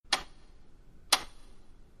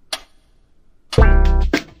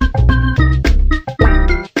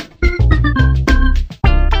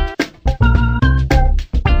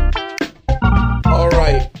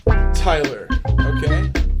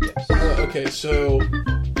so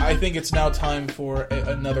I think it's now time for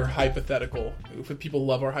another hypothetical. If people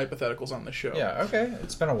love our hypotheticals on the show. Yeah, okay.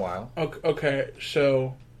 It's been a while. Okay,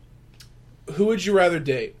 so who would you rather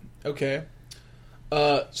date? Okay.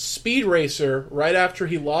 Speed Racer right after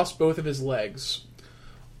he lost both of his legs.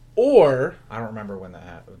 Or... I don't remember when that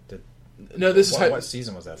happened. No, this is... What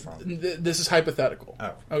season was that from? This is hypothetical.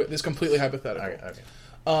 Oh. Okay, this is completely hypothetical. Okay.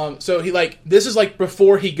 So he this is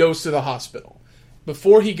before he goes to the hospital.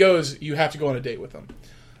 Before he goes, you have to go on a date with him.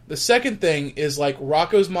 The second thing is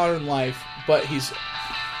Rocko's Modern Life, but he's...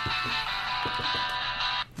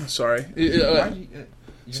 Sorry. Sorry.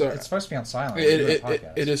 It's supposed to be on silent.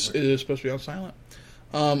 It is supposed to be on silent.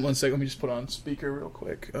 1 second, let me just put on speaker real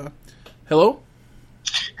quick. Hello?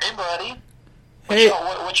 Hey, buddy. Hey.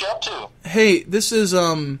 What you up to? Hey, this is,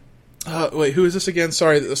 wait, who is this again?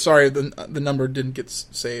 Sorry, the number didn't get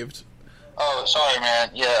saved. Oh, sorry, man.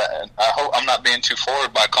 Yeah, I hope I'm not being too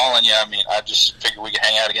forward by calling you. I mean, I just figured we could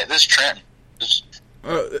hang out again. This is Trenton.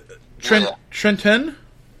 Trenton?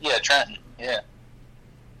 Yeah, Trenton. Yeah.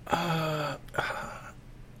 I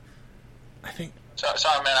think...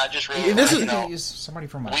 Sorry, man. I just really... This is somebody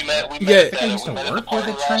from my... We met I used to work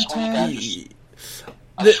with Trenton.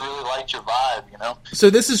 I just really liked your vibe, you know? So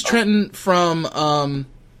this is Trenton from...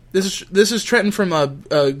 This is Trenton from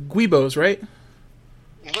Guibos, right?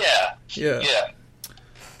 Yeah.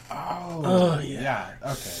 Oh, yeah.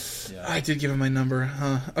 Okay. Yeah. I did give him my number,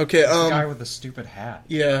 huh? Okay. The guy with the stupid hat.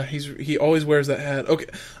 Yeah, he always wears that hat. Okay.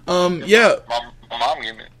 Yeah. My mom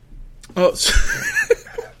gave me. Oh.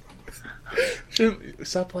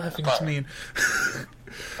 Stop laughing. It's mean.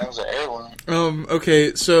 That was an heirloom.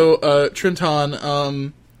 Okay. So, Trenton.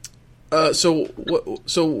 So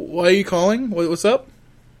why are you calling? What's up?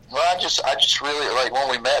 Well, I just really when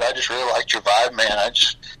we met. I just really liked your vibe, man. I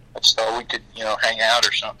just thought we could, hang out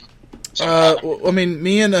or something. Well, I mean,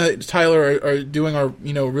 me and Tyler are doing our,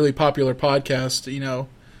 really popular podcast,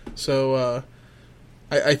 so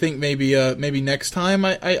I think maybe next time,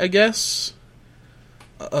 I guess,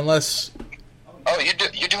 unless. Oh, you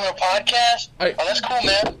doing a podcast? Oh, that's cool,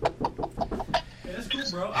 man. Yeah, that's cool,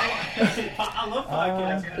 bro. I love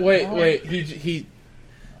podcasts. Wait, he.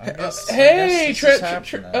 Hey, Trenton! Hey! What's up,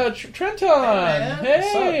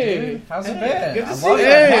 dude? How's it been? Good to see you.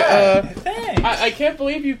 Hey, Thanks. I can't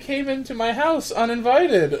believe you came into my house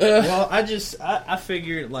uninvited. Well, I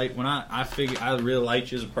figured, when I really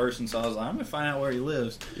liked you as a person, so I was like, I'm going to find out where he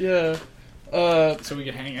lives. Yeah. So we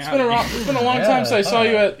could hang out. It's been a long time since I saw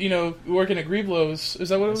you at, working at Guiblos. Is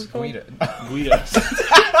that what it was called? Guido.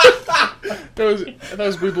 That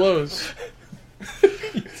was Guiblos.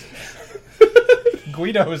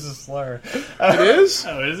 Guido is a slur. It is?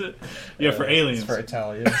 Oh, is it? Yeah, for aliens. It's for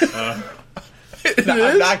Italian. It No,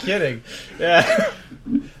 is? I'm not kidding. Yeah.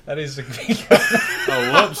 That is a Guido.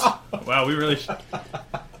 Oh, whoops. Wow, we really...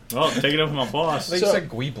 Well, take it up with my boss. They said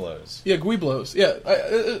Guiblos. Yeah, Guiblos. Yeah.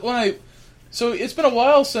 So it's been a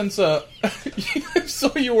while since I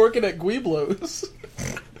saw you working at Guiblos.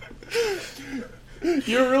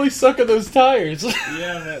 You're really sucking those tires.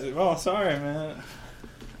 Yeah, man. Oh, sorry, man.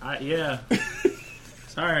 Yeah.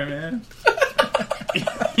 Sorry, man.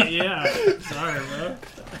 Yeah. Sorry, bro.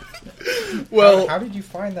 Well, how did you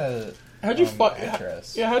find the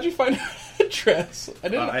address? Yeah, how'd you find the address? I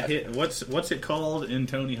didn't. I hit what's it called in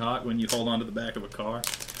Tony Hawk when you hold onto the back of a car?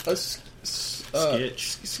 Sketch.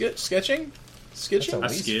 Sketching? Sketching? That's at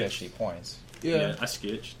least sketched. 50 points. Yeah. I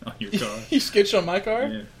sketched on your car. You sketched on my car?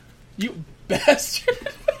 Yeah. You bastard.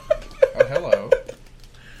 Oh, hello.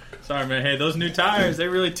 Sorry, man. Hey, those new tires, they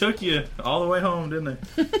really took you all the way home, didn't they?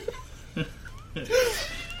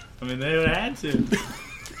 I mean, they would have had to.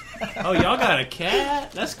 Oh, y'all got a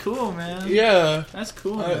cat? That's cool, man. Yeah. That's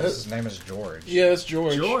cool, man. His name is George. Yeah, it's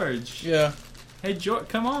George. George. Yeah. Hey, George,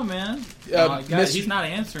 come on, man. Miss- he's not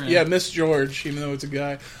answering. Yeah, Miss George, even though it's a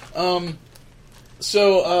guy.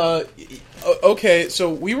 Okay,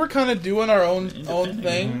 so we were kind of doing our own thing.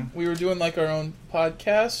 Mm-hmm. We were doing our own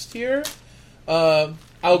podcast here.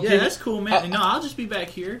 That's cool, man. I'll just be back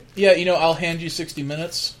here. Yeah, I'll hand you 60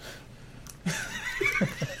 minutes.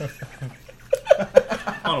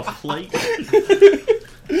 On a plate.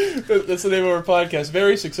 That's the name of our podcast.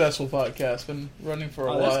 Very successful podcast. Been running for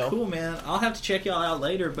a while. That's cool, man. I'll have to check y'all out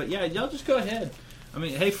later, but yeah, y'all just go ahead. I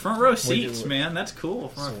mean, hey, front row seats, man. That's cool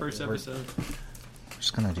for our first episode. We're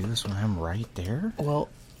just gonna do this when I'm right there? Well,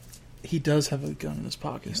 he does have a gun in his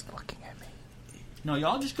pocket. He's looking at me. No,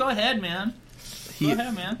 y'all just go ahead, man. Go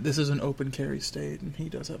ahead, man. This is an open carry state, and he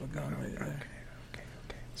does have a gun right there. Okay.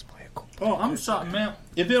 Let's play a cool. Oh, I'm sorry, man.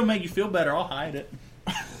 If it'll make you feel better, I'll hide it.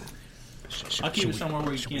 I'll keep it somewhere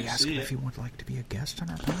where you can't see it. If he would like to be a guest on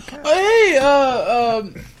our podcast.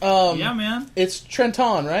 Yeah, man. It's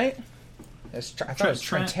Trenton, right? I thought it was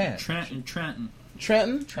Trenton. Trenton. Trenton? Yeah,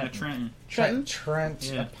 Trenton. Trenton? Trent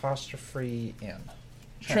Yeah. apostrophe N.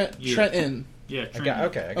 Trenton. Yeah, I Trenton. got,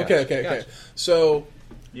 okay. Okay. So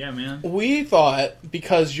Yeah, man. we thought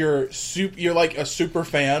because you're like a super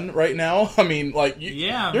fan right now. I mean, like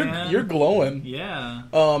you're glowing. Yeah.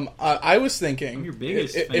 I was thinking I'm your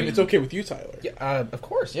biggest if fan. it's okay with you, Tyler. Yeah, of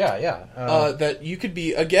course. Yeah. That you could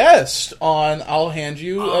be a guest on I'll Hand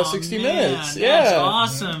You 60 man, Minutes. That's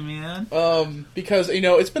awesome, man. Because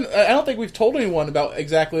it's been I don't think we've told anyone about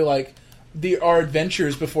exactly like our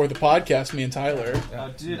adventures before the podcast, me and Tyler.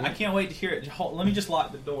 Oh, dude, I can't wait to hear it. Let me just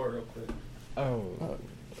lock the door real quick.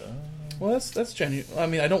 Well, that's genuine. I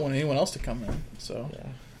mean, I don't want anyone else to come in, so. Yeah.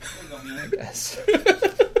 There we go, man. I guess.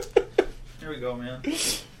 There we go, man.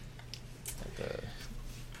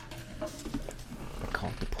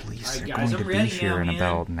 Call the police. All right, They're guys, going I'm to be ready here now, in man.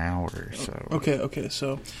 about an hour or so. Okay,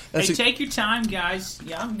 so. Hey, take your time, guys.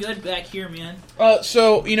 Yeah, I'm good back here, man.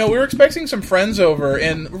 So, we were expecting some friends over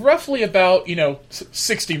in roughly about,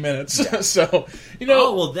 60 minutes. Yeah. So,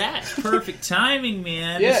 Oh, well, that's perfect timing,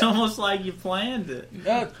 man. Yeah. It's almost like you planned it.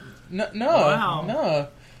 No. Wow. No.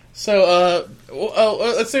 So,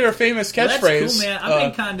 let's say our famous catchphrase. Well, that's cool,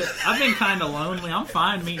 man. I've been kind of lonely. I'm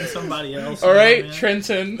fine meeting somebody else. All right, man.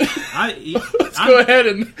 Trenton. Let's go ahead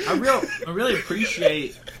and. I really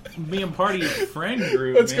appreciate being part of your friend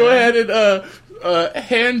group. Let's man. go ahead and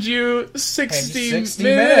hand you 60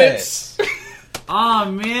 minutes.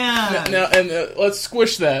 Oh man! Now and let's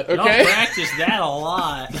squish that, Y'all okay? practice that a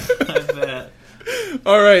lot. I bet.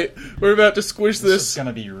 All right, we're about to squish This this. is going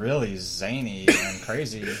to be really zany and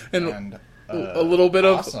crazy And a little bit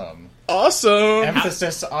of awesome. awesome.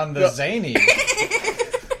 Emphasis on the zany.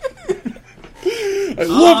 I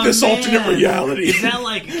love this alternate reality. Is that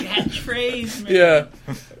like a catchphrase, man? Yeah.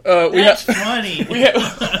 That's funny.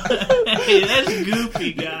 Hey, that's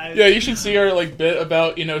goofy, guys. yeah, you should see our bit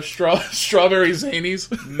about strawberry zanies.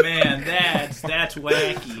 Man, that's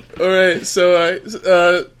wacky. All right,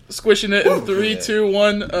 so squishing it in 3, 2,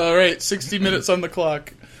 1. All right, 60 minutes on the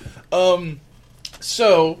clock.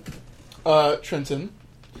 So, Trenton.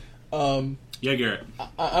 Yeah, Garrett.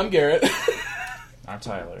 I'm Garrett. I'm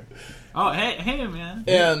Tyler. Oh, hey, man.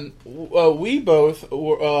 And we both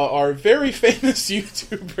are very famous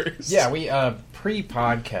YouTubers. Yeah, we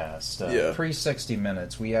pre-podcast, Yeah. pre-60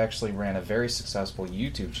 Minutes, we actually ran a very successful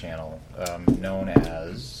YouTube channel known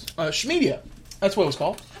as... Schmedia. That's what it was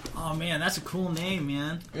called. Oh man, that's a cool name,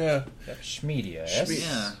 man. Yeah. Schmedia.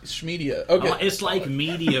 Yeah. Schmedia. Okay. Oh, it's like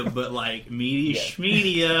media, but like media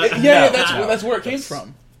Schmedia. Yeah, No, that's where it came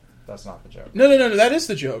from. That's not the joke. No, that is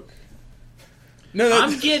the joke. No,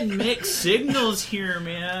 I'm getting mixed signals here,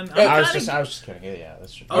 man. I was just kidding. Yeah,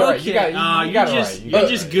 that's true. Okay. All right, you got it right. You're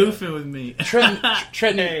just goofing with me.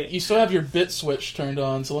 Trenton, Hey. you still have your bit switch turned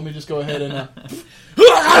on, so let me just go ahead and.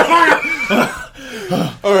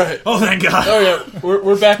 All right. Oh, thank God. Oh yeah,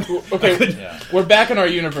 we're back. Okay, Yeah. we're back in our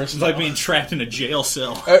universe. It's like being trapped in a jail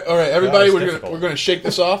cell. All right, everybody, That was we're difficult. gonna shake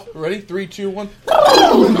this off. Ready? 3, 2, 1.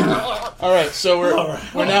 All right, so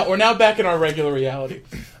we're now back in our regular reality.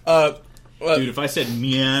 Dude, if I said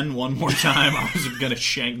 "man" one more time, I was gonna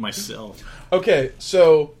shank myself. Okay,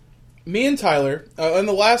 so me and Tyler, in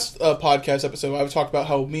the last podcast episode, I talked about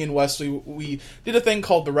how me and Wesley, we did a thing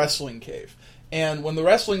called the Wrestling Cave. And when the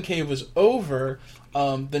Wrestling Cave was over,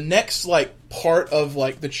 the next part of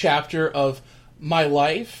the chapter of my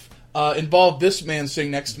life involved this man sitting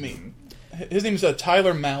next to me. His name is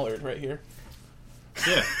Tyler Mallard right here.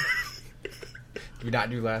 Yeah, Do we not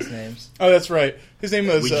do last names? Oh, that's right. His name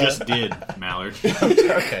was... we just did, Mallard.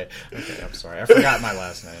 Okay, I'm sorry. I forgot my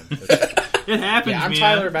last name. It happens, Yeah, I'm man.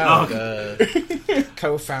 Tyler Ballard,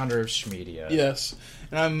 co-founder of Schmedia. Yes.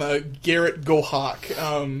 And I'm Garrett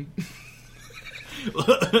Gohawk.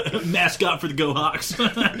 Mascot for the Go Hawks. Yeah.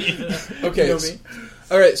 Okay. You know me.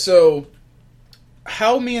 All right, so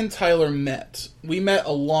how me and Tyler met. We met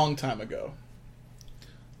a long time ago.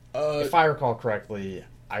 If I recall correctly,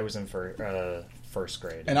 I was in first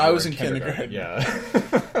grade. And You I were was in kindergarten.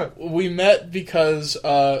 Yeah. We met because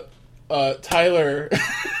Tyler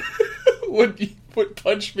would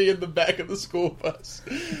punch me in the back of the school bus.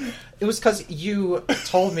 It was because you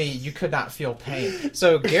told me you could not feel pain.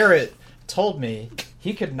 So Garrett told me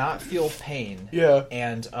he could not feel pain. Yeah.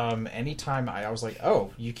 And anytime I was like,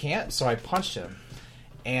 oh, you can't? So I punched him.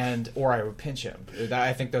 Or I would pinch him.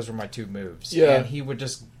 I think those were my two moves. Yeah. And he would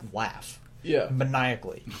just laugh. Yeah.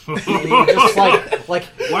 Maniacally. He would just like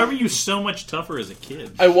Why were you so much tougher as a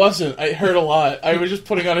kid? I wasn't. I hurt a lot. I was just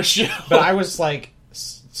putting on a show. but I was like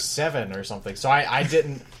 7 or something, so I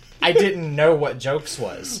didn't know what jokes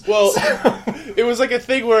was. Well, it was like a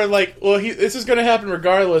thing where, like, well, this is going to happen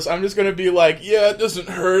regardless. I'm just going to be like, yeah, it doesn't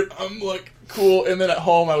hurt. I'm like, cool. And then at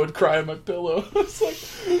home, I would cry on my pillow. It's like,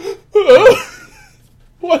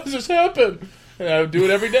 why does this happen? And I would do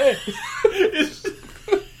it every day.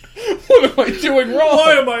 What am I doing wrong?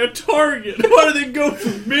 Why am I a target? Why do they go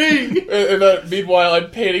for me? And meanwhile,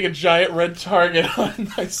 I'm painting a giant red target on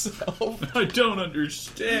myself. I don't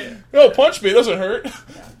understand. No, punch me. It doesn't hurt.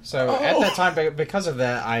 So at that time, because of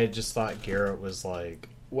that, I just thought Garrett was like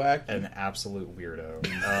Whack. an absolute weirdo.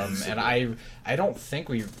 And I don't think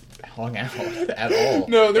we hung out at all.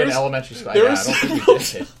 No, in elementary school. I don't think we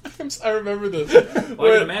did. I remember this.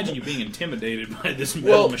 Well, I can imagine you being intimidated by this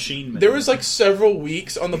metal machine man. There was like several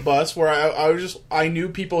weeks on the bus where I knew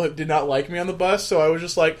people did not like me on the bus, so I was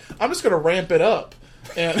just like, I'm just going to ramp it up.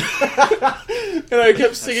 And and I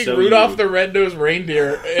kept singing so Rudolph you. the Red-Nosed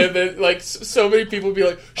Reindeer, and then like so many people would be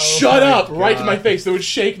like, "Shut up!" right to my face. They would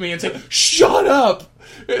shake me and say, "Shut up!"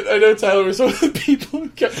 And I know Tyler was one of the people who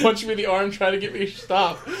kept punching me in the arm trying to get me to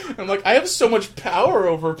stop. I'm like, I have so much power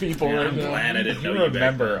over people right I'm now. glad I didn't know You you back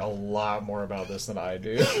remember then. a lot more about this than I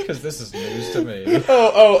do, because this is news to me.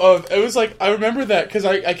 It was like, I remember that because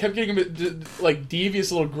I kept getting a bit like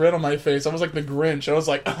devious little grin on my face. I was like the Grinch. I was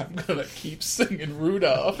like, I'm gonna keep singing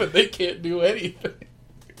Rudolph, and they can't do anything.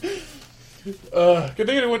 Good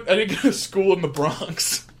thing I didn't go to school in the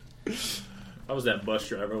Bronx. I was that bus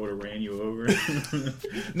driver. I would have ran you over.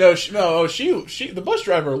 No, the bus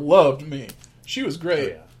driver loved me. She was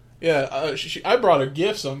great. Oh, Yeah, I brought her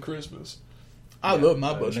gifts on Christmas. I love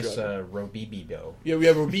my bus Miss driver. Robibibo. Yeah, we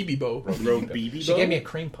have a BB-Bo. BB She gave me a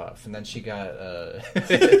cream puff, and then she got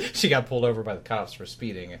she got pulled over by the cops for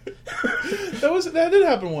speeding. That did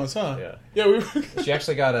happen once, huh? Yeah. Yeah, we were. She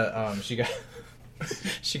actually got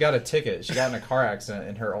she got a ticket. She got in a car accident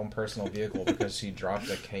in her own personal vehicle because she dropped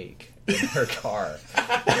a cake in her car.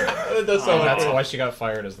 That's That's why she got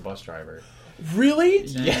fired as the bus driver. Really?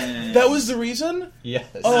 Yeah. That was the reason? Yes.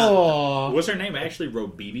 Oh. Was her name actually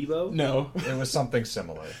Robibibo? No. It was something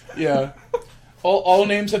similar. Yeah. All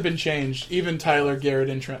names have been changed, even Tyler,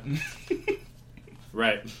 Garrett, and Trenton.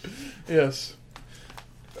 Right. Yes.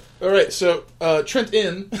 All right, so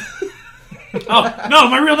Trenton. Oh, no,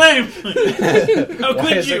 my real name! How Why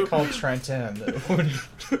could is you? it called Trenton?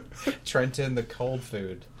 Trenton, the cold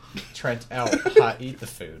food. Trent out, hot, eat the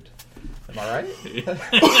food. Am I right?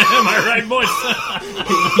 Am I right, boys?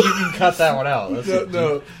 You can cut that one out.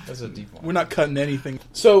 No. That's a deep one. We're not cutting anything.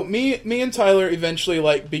 So me and Tyler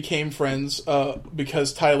eventually became friends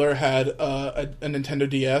because Tyler had a Nintendo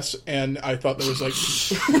DS, and I thought that was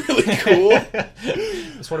really cool.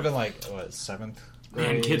 This would have been like what, 7th grade?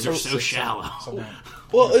 Man, kids are so Sixth, shallow. something.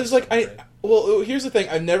 Well, it was like here's the thing.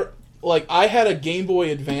 I had a Game Boy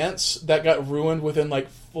Advance that got ruined within like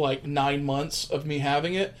 9 months of me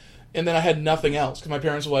having it. And then I had nothing else because my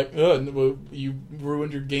parents were like, "Oh, you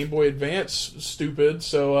ruined your Game Boy Advance, stupid.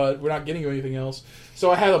 So we're not getting you anything else." So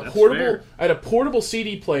I had a portable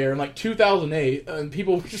CD player in like 2008, and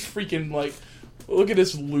people were just freaking like, "Look at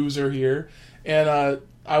this loser here." And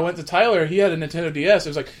I went to Tyler. He had a Nintendo DS. It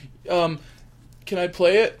was like, "Can I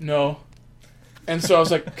play it?" No. And so I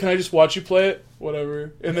was like, "Can I just watch you play it?"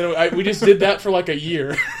 Whatever. And then we just did that for like a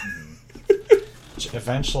year.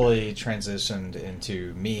 Eventually transitioned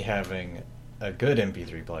into me having a good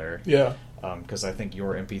MP3 player. Yeah. Because I think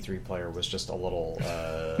your MP3 player was just a little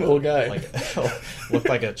guy, looked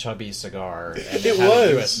like a chubby cigar, and It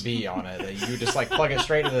had a was. USB on it. You just plug it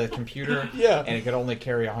straight into the computer, Yeah. and it could only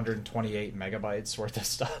carry 128 megabytes worth of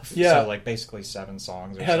stuff. Yeah. So basically 7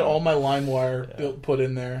 songs. Or Had so. all my LimeWire put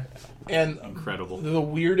in there, and Incredible. the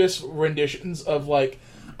weirdest renditions of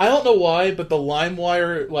I don't know why, but the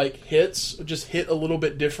LimeWire hits just hit a little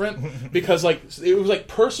bit different because it was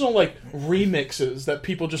personal remixes that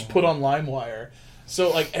people just put on LimeWire.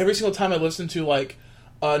 So every single time I listen to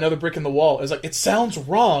Another Brick in the Wall, it's it sounds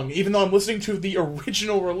wrong even though I'm listening to the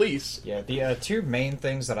original release. Yeah, the 2 main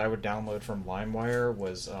things that I would download from LimeWire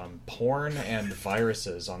was porn and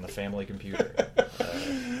viruses on the family computer.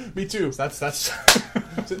 Me too. That's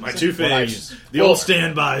My 2 what I faves. use. The old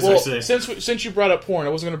standbys, I say. Since you brought up porn, I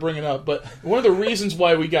wasn't going to bring it up, but one of the reasons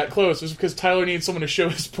why we got close was because Tyler needed someone to show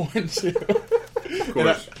his porn to. Of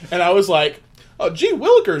course. And I was like, "Oh, gee,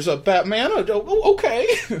 Willikers up, Batman. Oh, okay."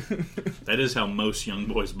 That is how most young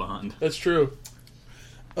boys bond. That's true.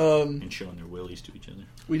 And showing their willies to each other.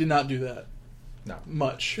 We did not do that No.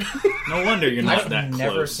 much. No wonder you're not that I've close.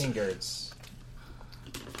 never seen Garrett's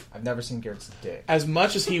dick. As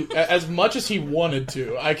much as he wanted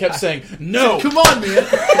to, I kept saying, "No, Come on, man.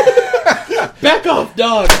 back off,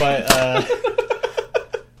 dog." But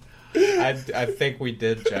I think we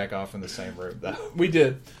did jack off in the same room, though. We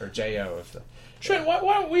did. Or J.O. If the, Trent, why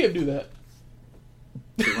don't we do that?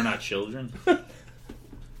 We're not children.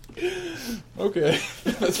 Okay,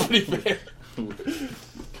 that's pretty fair.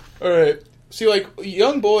 All right. See, like,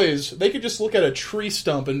 young boys, they could just look at a tree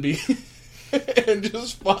stump and be... and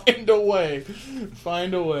just find a way.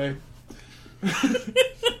 Find a way.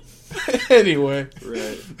 Anyway.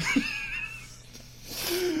 Right.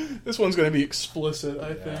 This one's going to be explicit,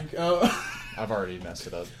 I think. I've already messed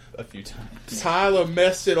it up a few times. Tyler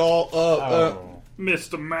messed it all up. Oh,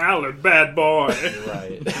 Mr. Mallard, bad boy. you're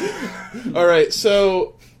right. All right,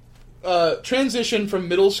 so... transition from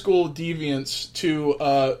middle school deviance to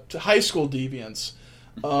high school deviance.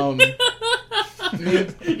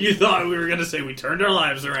 You thought we were going to say we turned our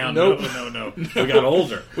lives around. Nope. No. We got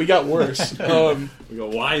older. We got worse. We got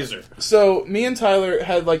wiser. So me and Tyler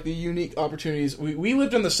had like the unique opportunities. We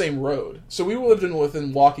lived on the same road, so we lived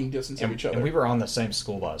within walking distance of each other. And we were on the same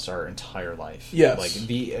school bus our entire life. Yes.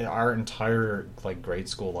 Like our entire like grade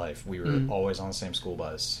school life, we were always on the same school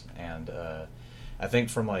bus. And I think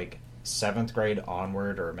from like 7th grade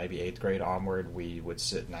onward, or maybe 8th grade onward, we would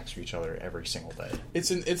sit next to each other every single day. It's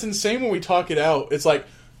insane when we talk it out. It's like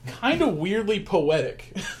kind of weirdly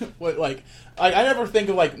poetic. What like I never think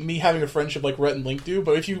of like me having a friendship like Rhett and Link do,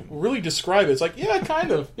 but if you really describe it, it's like yeah, kind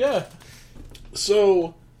of yeah.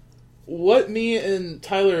 So what me and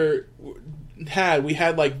Tyler had, we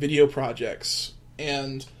had like video projects,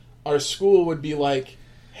 and our school would be like,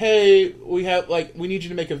 hey, we need you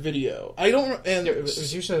to make a video. It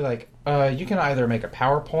was usually like, you can either make a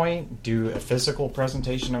PowerPoint, do a physical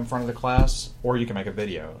presentation in front of the class, or you can make a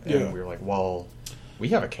video. And we were like, well, we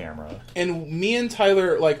have a camera. And me and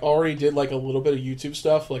Tyler like already did like a little bit of YouTube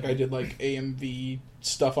stuff. Like I did like AMV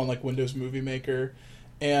stuff on like Windows Movie Maker,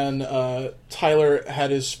 and Tyler had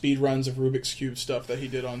his speed runs of Rubik's Cube stuff that he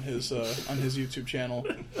did on his YouTube channel.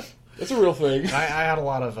 It's a real thing. I had a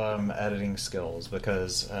lot of editing skills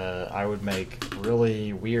because I would make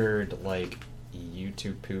really weird, like,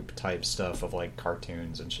 YouTube poop type stuff of, like,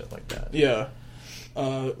 cartoons and shit like that. Yeah.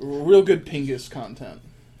 Real good Pingus content.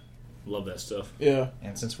 Love that stuff. Yeah.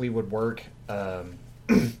 And since we would work...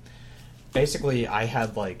 basically, I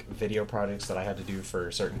had, like, video projects that I had to do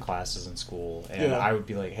for certain classes in school, and I would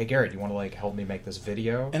be like, hey, Garrett, you want to, like, help me make this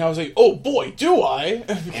video? And I was like, oh, boy, do I?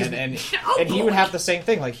 and he would have the same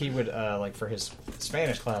thing. Like, he would, like, for his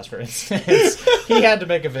Spanish class, for instance, he had to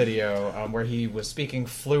make a video where he was speaking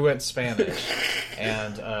fluent Spanish.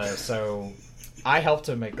 And so I helped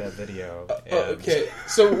him make that video. Okay,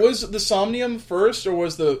 so was the Somnium first, or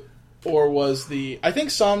was the... I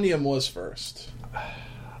think Somnium was first.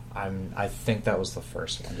 I think that was the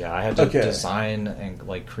first one. Yeah, I had to design and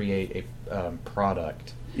like create a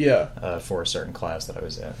product. Yeah. For a certain class that I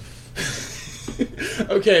was in.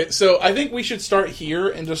 Okay, so I think we should start here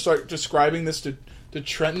and just start describing this to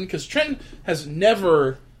Trenton, because Trenton has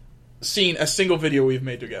never seen a single video we've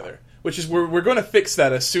made together. Which is we're going to fix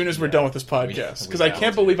that as soon as we're done with this podcast, because I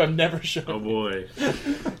can't believe I've never shown. Oh boy.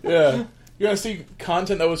 Yeah. You're going to see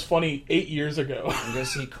content that was funny 8 years ago. You're going to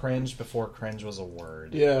see cringe before cringe was a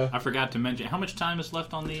word. Yeah. I forgot to mention, how much time is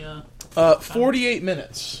left on the... 48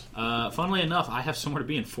 minutes. Funnily enough, I have somewhere to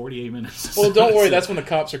be in 48 minutes. Well, don't worry, that's when the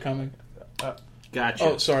cops are coming. Gotcha.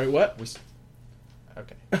 Oh, sorry, what?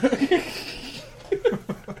 Okay.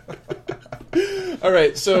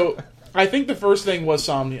 Alright, so I think the first thing was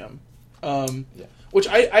Somnium. Which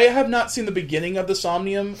I have not seen the beginning of the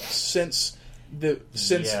Somnium since...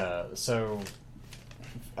 Yeah, so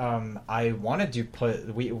I wanted to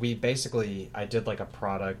put we basically I did like a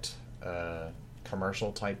product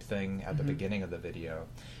commercial type thing at the beginning of the video,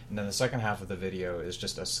 and then the second half of the video is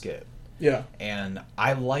just a skit. Yeah. And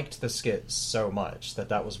I liked the skit so much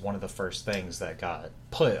that was one of the first things that got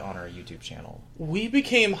put on our YouTube channel. We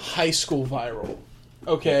became high school viral.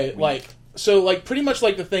 Okay, pretty much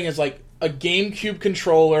like the thing is like a GameCube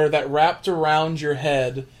controller that wrapped around your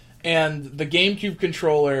head. And the GameCube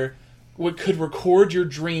controller could record your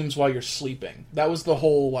dreams while you're sleeping. That was the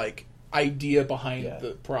whole like idea behind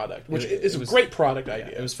the product, which is a great product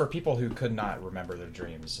idea. It was for people who could not remember their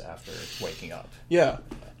dreams after waking up. Yeah.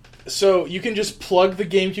 So you can just plug the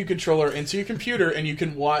GameCube controller into your computer, and you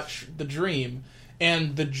can watch the dream.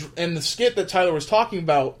 And the skit that Tyler was talking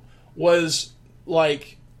about was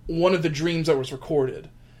like one of the dreams that was recorded.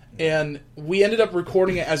 And we ended up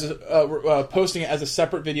recording it as posting it as a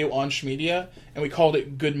separate video on Schmedia, and we called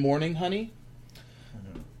it "Good Morning, Honey."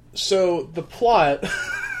 Mm-hmm. So the plot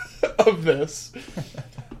of this,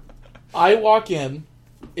 I walk in,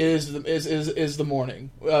 is the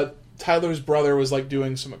morning. Tyler's brother was like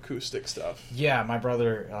doing some acoustic stuff. Yeah, my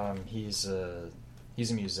brother, he's He's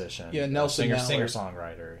a musician. Yeah, Nelson singer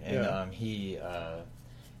songwriter, and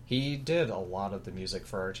he did a lot of the music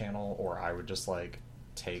for our channel. Or I would just like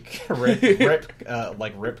take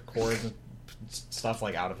rip chords and stuff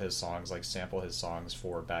like out of his songs, like sample his songs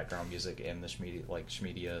for background music in the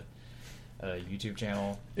Schmedia YouTube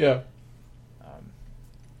channel. Yeah.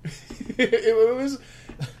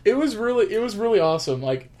 It was really awesome.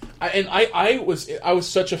 Like, I was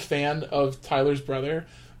such a fan of Tyler's brother.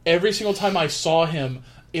 Every single time I saw him,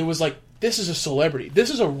 it was like, this is a celebrity. This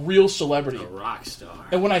is a real celebrity. A rock star.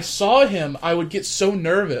 And when I saw him, I would get so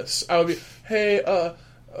nervous. I would be, hey,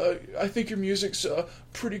 I think your music's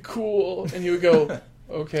pretty cool. And he would go,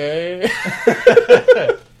 okay.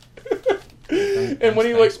 And when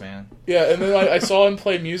he thanks, man. Yeah, and then I saw him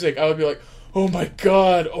play music, I would be like, oh my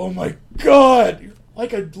god, you're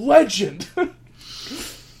like a legend.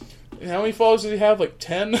 And how many followers does he have? Like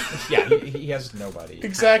 10? Yeah, he has nobody.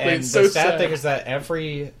 Exactly. And it's the so sad sad thing is that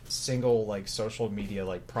every single like social media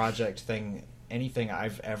like project thing, anything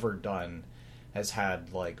I've ever done, has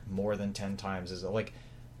had like more than 10 times, is like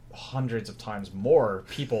hundreds of times more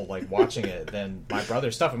people like watching it than my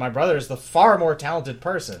brother's stuff. And my brother is the far more talented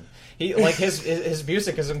person. He like his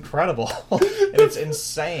music is incredible and it's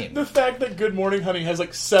insane. The fact that Good Morning Honey has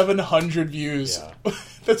like 700 views. Yeah.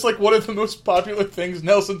 That's like one of the most popular things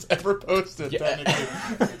Nelson's ever posted.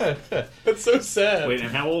 Yeah. That's so sad. Wait,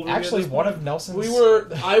 and how old were you? Actually, one of Nelson's...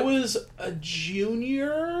 I was a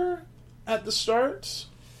junior at the start.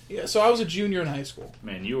 Yeah, so I was a junior in high school.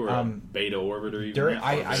 Man, you were a beta orbiter even during. that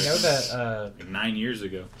I far know that like 9 years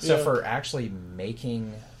ago. So Yeah. for actually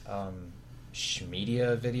making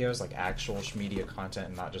Schmedia videos, like actual Schmedia content,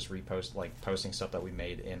 and not just posting stuff that we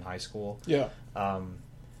made in high school. Yeah.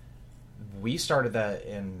 We started that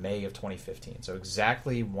in May of 2015, so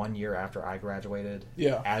exactly 1 year after I graduated.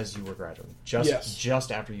 Yeah. As you were graduating, Yes.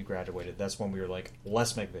 just after you graduated, that's when we were like,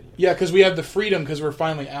 let's make videos. Yeah, because we had the freedom because we're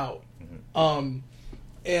finally out. Mm-hmm.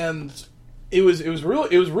 And it was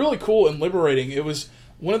really cool and liberating. It was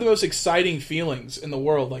one of the most exciting feelings in the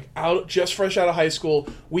world. Like, just fresh out of high school,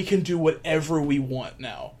 we can do whatever we want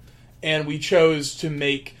now. And we chose to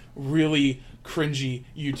make really cringy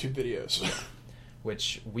YouTube videos.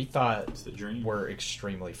 Which we thought It's the dream. were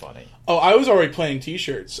extremely funny. Oh, I was already playing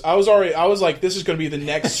t-shirts. I was like, this is going to be the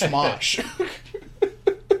next Smosh.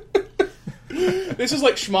 This is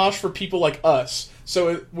like Smosh for people like us.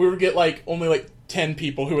 So we would get like only like 10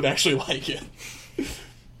 people who would actually like it.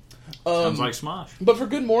 Sounds like Smosh. But for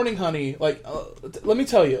Good Morning Honey, like, let me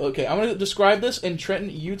tell you. Okay, I'm going to describe this, and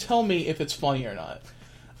Trenton, you tell me if it's funny or not.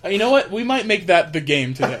 You know what? We might make that the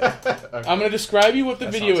game today. Okay. I'm going to describe you what the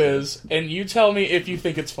video is, and you tell me if you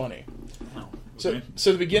think it's funny. Oh, okay.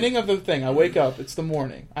 So the beginning of the thing, I wake up, it's the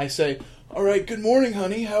morning. I say, all right, good morning,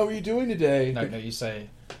 honey. How are you doing today? No, you say,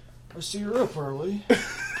 I see you're up early.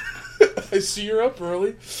 I see you're up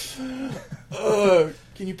early. Can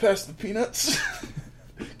you pass the peanuts?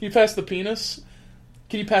 Can you pass the penis?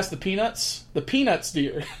 Can you pass the peanuts? The peanuts,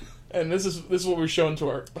 dear. And this is what we're showing to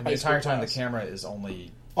our And the entire time the camera is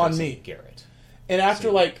only on me, Garrett. And after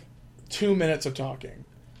like 2 minutes of talking,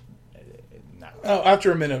 No. oh,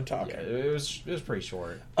 after a minute of talking, Yeah, it was pretty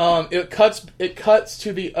short. it cuts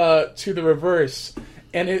to the reverse,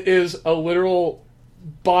 and it is a literal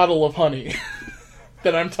bottle of honey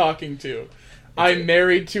that I'm talking to. I'm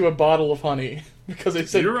married to a bottle of honey because I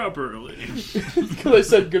said You're up early. because I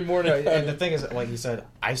said good morning. And the thing is, like you said,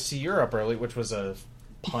 I see you're up early, which was a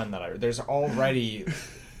pun that there's already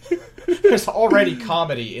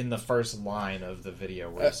comedy in the first line of the video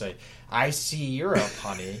where you say, I see you're up,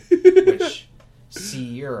 honey, which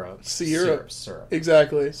syrup.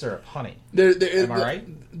 Exactly. Syrup, honey. Am I right?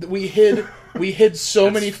 We hid so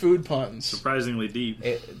many food puns. Surprisingly deep.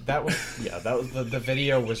 The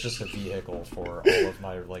video was just a vehicle for all of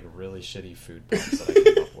my like really shitty food puns that I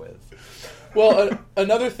came up with. Well,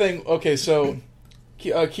 another thing. Okay, so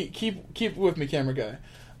keep with me, camera guy.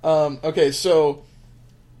 Okay, so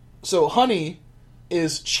honey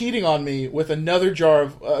is cheating on me with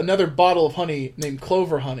another bottle of honey named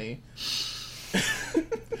Clover Honey.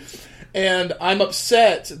 And I'm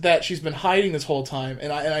upset that she's been hiding this whole time,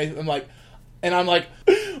 and I'm like,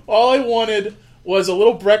 all I wanted was a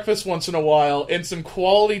little breakfast once in a while and some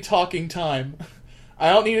quality talking time.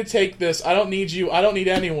 I don't need to take this. I don't need you. I don't need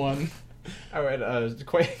anyone. All right,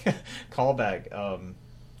 quick callback.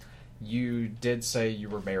 You did say you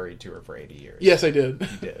were married to her for 80 years. Yes, I did.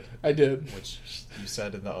 You did. I did. Which you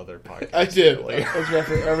said in the other podcast. I did. Earlier.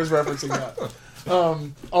 I was referencing that.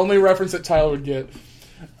 Only reference that Tyler would get.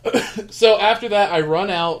 So after that, I run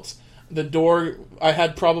out. The door. I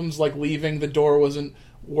had problems like leaving. The door wasn't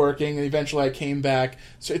working, and eventually I came back.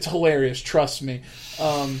 So it's hilarious, trust me.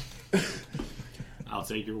 I'll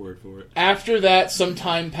take your word for it. After that, some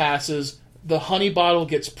time passes, the honey bottle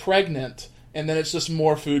gets pregnant, and then it's just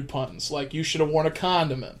more food puns. Like, you should have worn a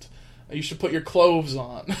condiment. You should put your clothes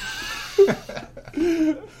on.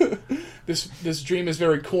 This dream is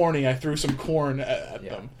very corny. I threw some corn at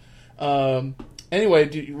them.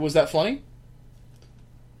 Anyway, was that funny?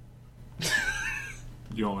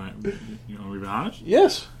 You want to be honest?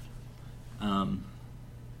 Yes.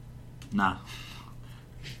 Nah.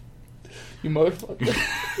 You motherfucker.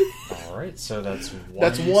 Alright, so that's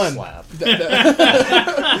one slap.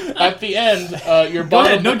 At the end, your Go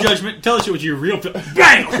bottom... ahead, no judgment. Tell us what your real...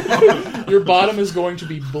 Bang! Your bottom is going to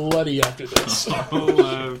be bloody after this.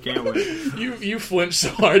 Can't wait. You flinched so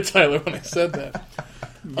hard, Tyler, when I said that.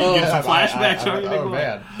 You get some flashbacks, are you? Oh,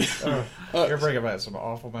 man. You're bringing back some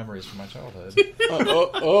awful memories from my childhood.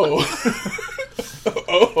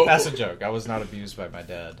 That's a joke. I was not abused by my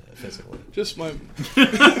dad physically. Just my...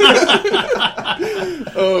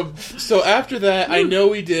 So after that, I know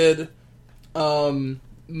we did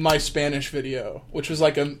my Spanish video, which was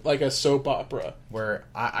like a soap opera. Where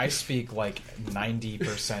I speak like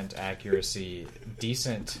 90% accuracy,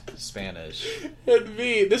 decent Spanish. And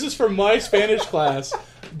me, this is from my Spanish class.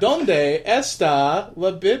 ¿Dónde está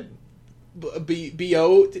la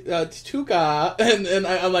biblioteca? And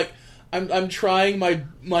I'm like... I'm trying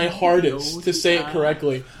my hardest to say it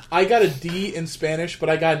correctly. I got a D in Spanish, but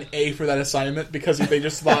I got an A for that assignment because they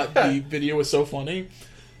just thought the video was so funny,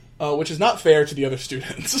 which is not fair to the other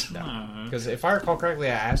students. No, because if I recall correctly,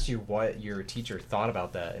 I asked you what your teacher thought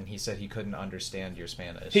about that, and he said he couldn't understand your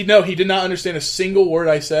Spanish. He did not understand a single word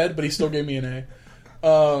I said, but he still gave me an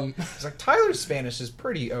A. He's like, Tyler's Spanish is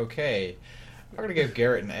pretty okay. I'm going to give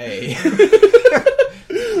Garrett an A.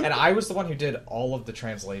 And I was the one who did all of the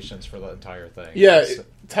translations for the entire thing. Yeah,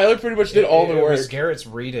 Tyler pretty much did all the work. It was Garrett's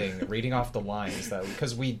reading off the lines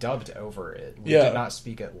because we dubbed over it. We did not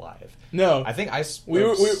speak it live. No, I think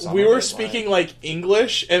we were speaking like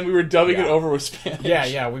English and we were dubbing it over with Spanish.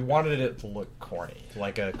 Yeah, we wanted it to look corny,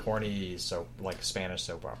 like a corny Spanish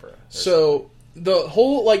soap opera. So the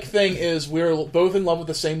whole thing is we're both in love with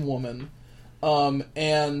the same woman,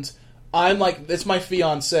 and I'm like, it's my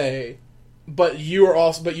fiance. But you're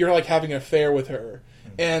like having an affair with her,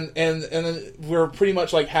 and then we're pretty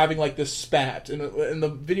much like having like this spat, and the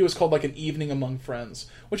video is called like An Evening Among Friends,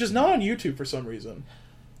 which is not on YouTube for some reason.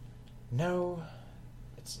 No,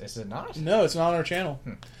 is it not? No, it's not on our channel.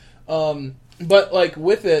 But like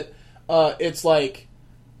with it, it's like,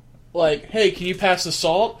 hey, can you pass the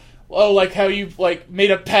salt? Oh, like how you like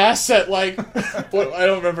made a pass at like what I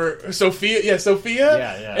don't remember, Sophia.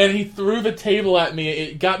 Yeah. And he threw the table at me.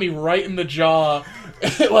 It got me right in the jaw,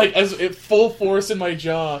 like as it full force in my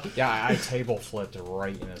jaw. Yeah, I table flipped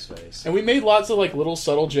right in his face. And we made lots of like little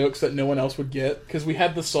subtle jokes that no one else would get because we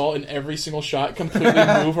had the salt in every single shot completely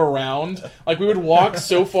move around. Like we would walk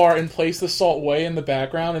so far and place the salt way in the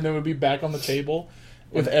background, and then we'd be back on the table.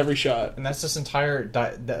 With every shot. And that's this entire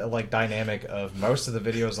dynamic of most of the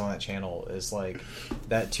videos on that channel is like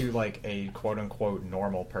that to like a quote-unquote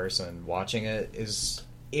normal person watching it is,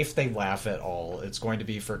 if they laugh at all, it's going to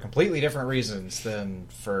be for completely different reasons than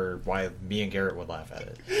for why me and Garrett would laugh at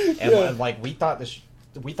it. And like we thought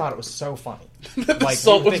it was so funny. Like we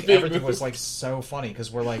think everything was like so funny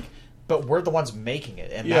because we're like, but we're the ones making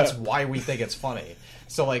it, and that's why we think it's funny.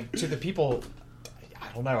 So like to the people,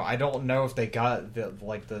 I don't know. I don't know if they got the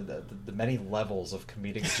many levels of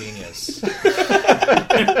comedic genius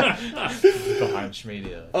behind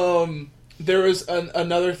Schmedia. There was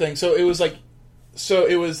another thing. So it was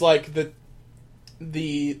like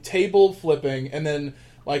the table flipping, and then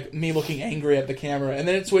like me looking angry at the camera, and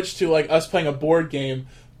then it switched to like us playing a board game.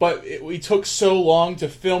 But we took so long to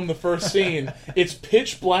film the first scene. It's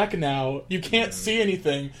pitch black now. You can't see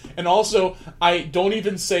anything. And also, I don't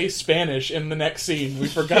even say Spanish in the next scene. We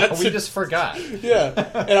forgot. We just forgot. Yeah.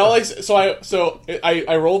 And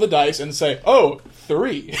I roll the dice and say,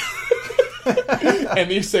 3.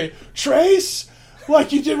 And you say, Trace,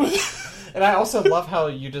 like you did with. And I also love how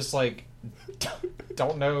you just like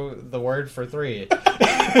don't know the word for 3.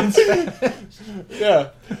 Yeah.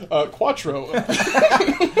 Quattro.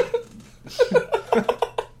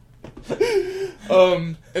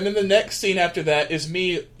 And then the next scene after that is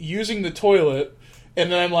me using the toilet, and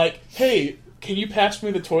then I'm like, hey, can you pass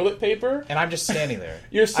me the toilet paper? And I'm just standing there.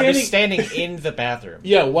 I'm just standing in the bathroom.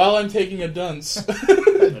 Yeah, while I'm taking a dunce.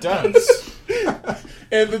 A dunce?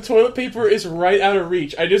 And the toilet paper is right out of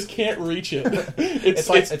reach. I just can't reach it. It's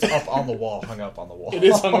up on the wall, hung up on the wall. It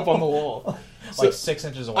is hung up on the wall. Like 6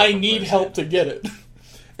 inches away. I need help to get it.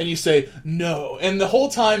 and you say no, and the whole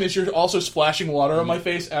time is you're also splashing water on my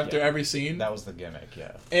face after every scene. That was the gimmick,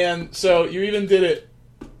 yeah. And so you even did it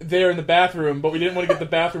there in the bathroom, but we didn't want to get the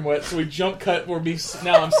bathroom wet, so we jump cut where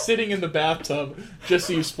now I'm sitting in the bathtub just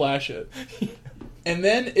so you splash it. And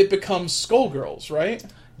then it becomes Skullgirls, right?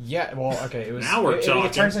 Yeah, well, okay, it was. Now we're talking.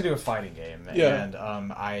 It turns into a fighting game, Yeah. and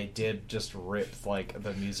I did just rip like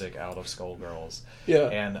the music out of Skullgirls. Yeah.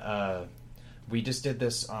 And we just did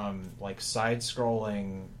this like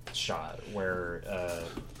side-scrolling shot where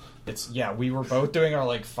we were both doing our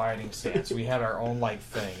like fighting stance. We had our own like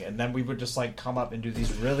thing, and then we would just like come up and do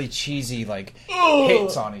these really cheesy like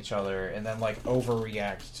hits on each other, and then like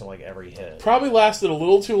overreact to like every hit. Probably lasted a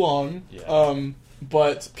little too long. Yeah.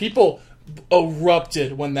 But people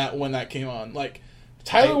erupted when that came on. Like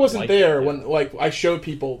Tyler wasn't there when like I showed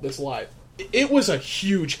people this live. It was a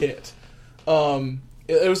huge hit.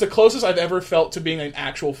 It was the closest I've ever felt to being an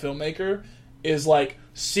actual filmmaker. Is like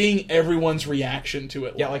seeing everyone's reaction to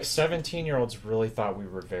it. Yeah, live. like 17-year-olds really thought we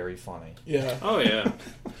were very funny. Yeah. Oh yeah.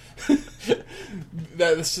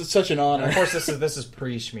 This is such an honor. And of course, this is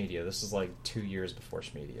pre-Schmedia. This is like 2 years before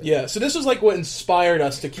Schmedia. Yeah, so this was like what inspired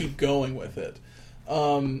us to keep going with it.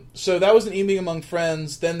 So that was an evening among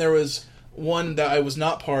friends. Then there was one that I was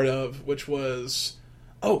not part of, which was...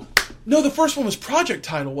 Oh, no, the first one was Project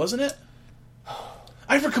Title, wasn't it?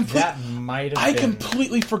 That might have been...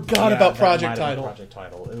 completely forgot about Project Title. Project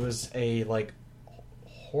Title. It was a, like,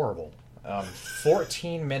 horrible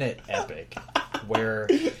 14-minute epic where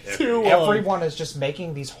everyone is just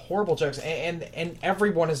making these horrible jokes, and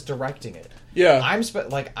everyone is directing it. Yeah. I'm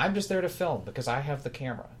just there to film because I have the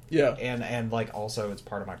camera. Yeah. And like, also, it's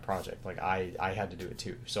part of my project. Like, I had to do it,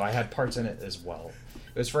 too. So I had parts in it as well.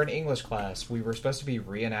 It was for an English class. We were supposed to be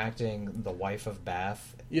reenacting The Wife of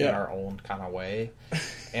Bath in our own kind of way.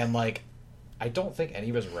 And, like, I don't think any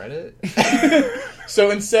of us read it.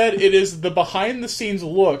 So instead, it is the behind-the-scenes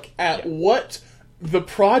look at what the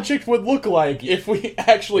project would look like if we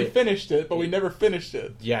actually finished it, but we never finished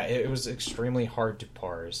it. Yeah, it was extremely hard to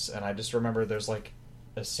parse. And I just remember there's, like,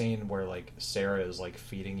 a scene where, like, Sarah is, like,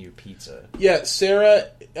 feeding you pizza. Yeah, Sarah...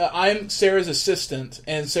 I'm Sarah's assistant,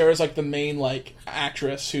 and Sarah's, like, the main, like,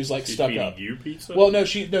 actress who's, like, She's stuck feeding up. you pizza? Well, no,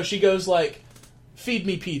 she goes, like, feed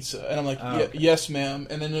me pizza. And I'm like, okay. Yes, ma'am.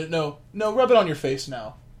 And then, no, rub it on your face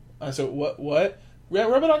now. I said, what? Yeah,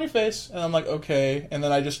 rub it on your face. And I'm like, okay. And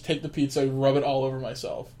then I just take the pizza and rub it all over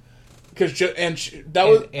myself. And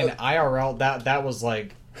IRL, that was,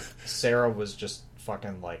 like, Sarah was just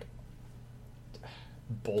fucking, like,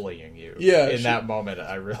 bullying you. Yeah, in that moment,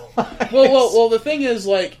 I realized. Well, the thing is,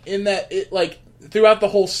 like, in that, it, like, throughout the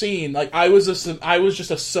whole scene, like, I was just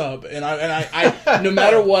a sub, and I no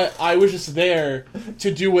matter what, I was just there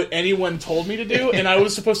to do what anyone told me to do, and I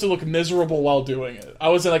was supposed to look miserable while doing it. I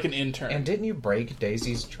was like an intern. And didn't you break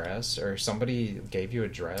Daisy's dress, or somebody gave you a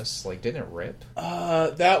dress? Like, didn't it rip?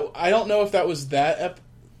 That I don't know if that was that.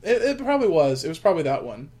 It probably was. It was probably that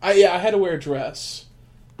one. I had to wear a dress.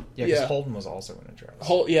 Yeah, because Holden was also in a dress.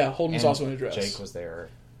 Holden was also in a dress. Jake was there.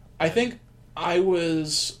 I think I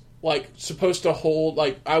was, like, supposed to hold...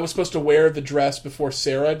 Like, I was supposed to wear the dress before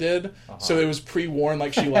Sarah did, so it was pre-worn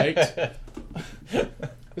like she liked.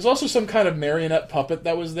 There's also some kind of marionette puppet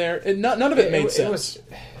that was there. None of it made sense.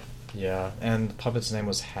 Yeah, and the puppet's name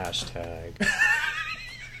was Hashtag.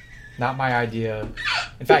 Not my idea.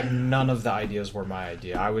 In fact, none of the ideas were my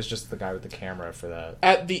idea. I was just the guy with the camera for that.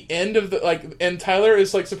 At the end of the, like, and Tyler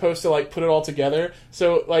is, like, supposed to, like, put it all together.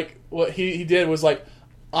 So, like, what he did was, like,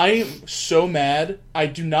 I'm so mad. I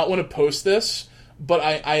do not want to post this, but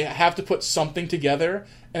I have to put something together.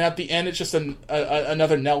 And at the end, it's just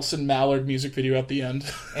another Nelson Mallard music video at the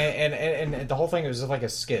end. And the whole thing was like a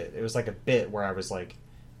skit. It was like a bit where I was like,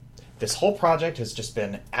 this whole project has just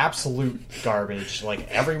been absolute garbage. Like,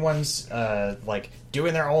 everyone's, like,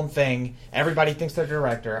 doing their own thing. Everybody thinks they're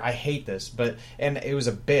director. I hate this. And it was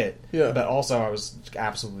a bit. Yeah. But also, I was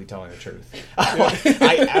absolutely telling the truth.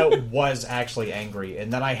 I was actually angry.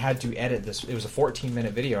 And then I had to edit this. It was a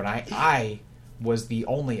 14-minute video, and I was the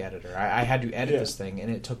only editor. I had to edit this thing,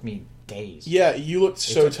 and it took me days. Yeah, you looked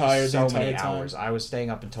so tired the entire time. Hours. I was staying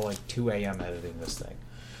up until, like, 2 a.m. editing this thing.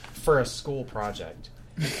 For a school project.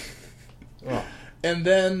 Oh. And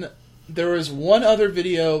then there was one other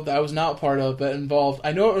video that I was not part of that involved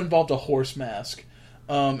a horse mask,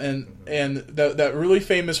 and that really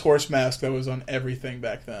famous horse mask that was on everying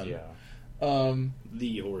back then. Yeah,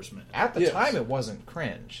 the horse mask. At the time, it wasn't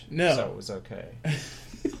cringe. No, so it was okay.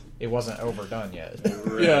 It wasn't overdone yet.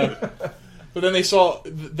 Yeah, but then they saw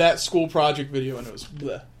that school project video and it was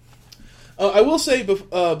bleh. I will say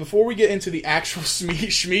before we get into the actual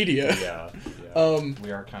Schmedia,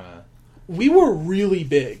 we are kind of. we were really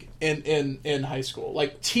big in high school.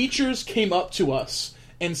 Like, teachers came up to us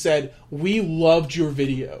and said, we loved your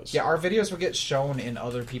videos. Yeah, our videos would get shown in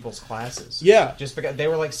other people's classes. Yeah. Just because they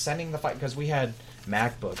were, like, sending the fight... Because we had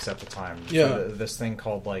MacBooks at the time. Yeah. This thing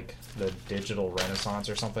called, like, the Digital Renaissance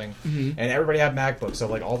or something. Mm-hmm. And everybody had MacBooks. So,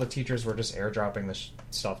 like, all the teachers were just airdropping the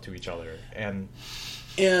stuff to each other. And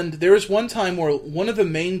there was one time where one of the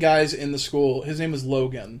main guys in the school, his name was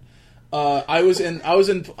Logan... I was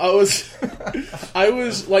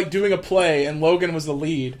like doing a play and Logan was the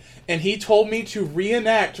lead and he told me to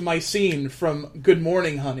reenact my scene from Good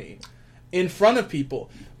Morning Honey in front of people.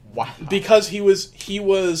 Wow. Because he was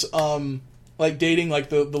like dating like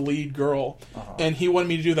the lead girl and he wanted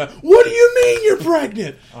me to do that. What do you mean you're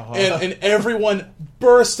pregnant? And everyone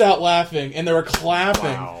burst out laughing and they were clapping.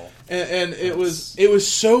 Wow. And it was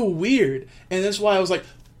so weird. And that's why I was like,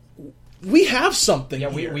 we have something.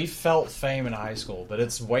 Yeah, here. we felt fame in high school, but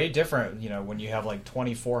it's way different, when you have like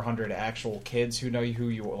 2,400 actual kids who know who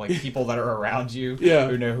you are, like people that are around you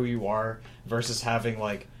who know who you are, versus having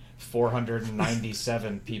like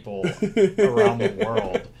 497 people around the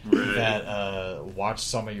world that watched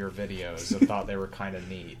some of your videos and thought they were kind of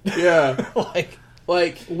neat. Yeah.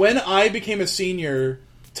 like when I became a senior,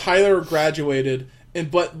 Tyler graduated.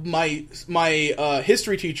 But my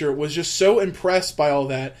history teacher was just so impressed by all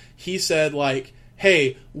that. He said, like,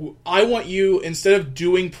 hey, I want you, instead of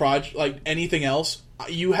doing anything else,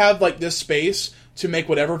 you have, like, this space to make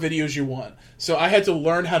whatever videos you want. So I had to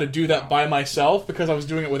learn how to do that by myself because I was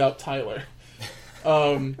doing it without Tyler.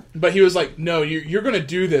 But he was like, no, you're going to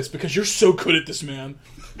do this because you're so good at this, man.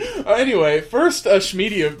 Anyway, first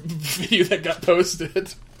Schmedia video that got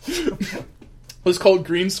posted was called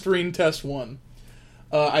Green Screen Test 1.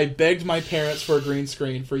 I begged my parents for a green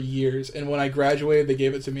screen for years, and when I graduated, they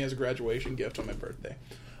gave it to me as a graduation gift on my birthday.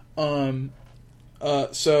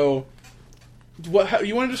 So, how,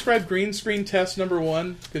 you want to describe green screen test number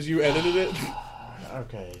 1 because you edited it?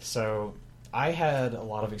 Okay, so I had a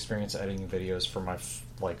lot of experience editing videos for my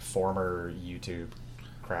former YouTube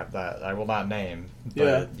crap that I will not name,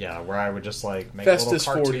 but where I would just like make Festus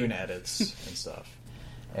little cartoon 40. edits and stuff.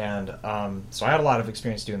 And so I had a lot of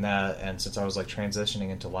experience doing that, and since I was like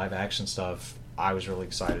transitioning into live action stuff, I was really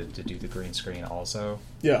excited to do the green screen also.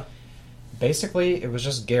 Yeah. Basically, it was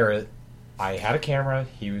just Garrett. I had a camera,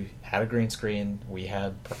 he had a green screen, we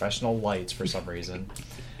had professional lights for some reason,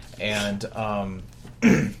 and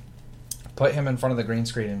put him in front of the green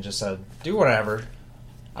screen and just said, do whatever.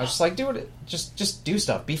 I was just like, do it, just do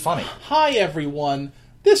stuff, be funny. Hi everyone,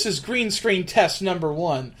 this is green screen test number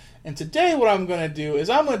 1. And today what I'm going to do is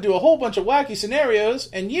I'm going to do a whole bunch of wacky scenarios,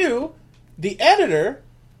 and you, the editor,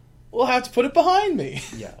 will have to put it behind me.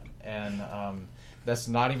 Yeah, and that's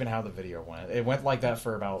not even how the video went. It went like that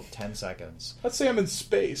for about 10 seconds. Let's say I'm in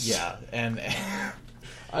space. Yeah, and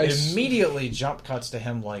it immediately jump cuts to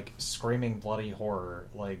him, like, screaming bloody horror,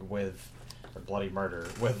 like, with... or bloody murder,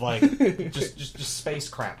 with, like, just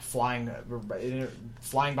spacecraft flying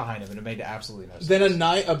behind him, and it made absolutely no sense. Then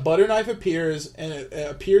a butter knife appears, and it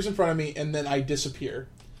appears in front of me, and then I disappear.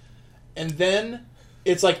 And then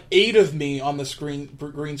it's like 8 of me on the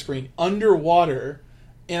green screen, underwater,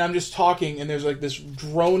 and I'm just talking, and there's like this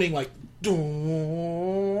droning, like...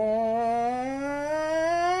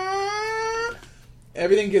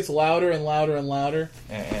 Everything gets louder and louder and louder.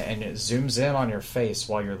 And it zooms in on your face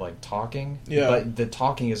while you're, like, talking. Yeah. But the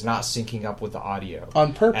talking is not syncing up with the audio.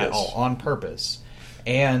 On purpose. At all. On purpose.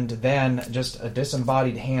 And then just a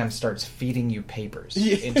disembodied hand starts feeding you papers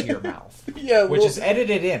into your mouth. Yeah, which is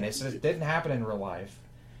edited in. It didn't happen in real life.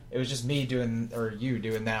 It was just me doing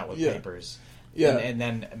that with papers. Yeah. And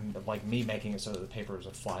then, like, me making it so that the papers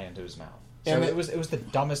would fly into his mouth. So And it was the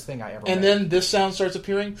dumbest thing I ever And made. then this sound starts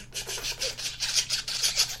appearing...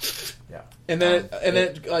 Yeah. And then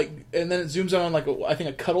it zooms out on like I think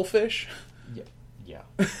a cuttlefish. Yeah.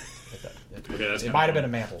 It might have been a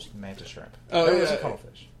mantis shrimp. Oh, No, it was a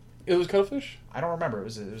cuttlefish. It was cuttlefish? I don't remember. It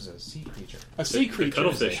was a sea creature. A sea creature. The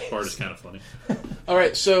cuttlefish part is kind of funny. All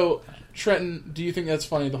right, so Trenton, do you think that's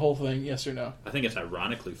funny? The whole thing? Yes or no? I think it's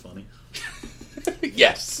ironically funny.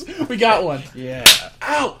 Yes, we got one. Yeah.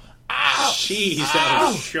 Ow! Ow! Jeez, that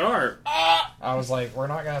was sharp. I was like, we're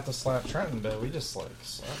not gonna have to slap Trenton, but we just like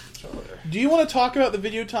slap each other. Do you want to talk about the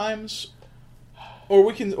video times,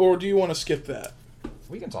 or do you want to skip that?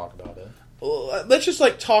 We can talk about it. Let's just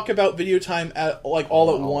like talk about video time at like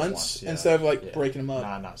all at once yeah. instead of like breaking them up.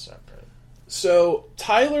 Nah, not separate. So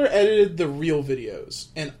Tyler edited the real videos,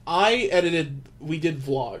 and we did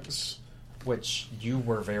vlogs, Which you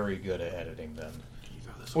were very good at editing then.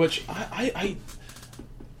 which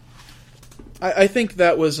I think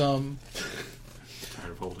that was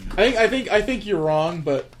folding. I think you're wrong,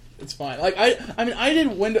 but it's fine. Like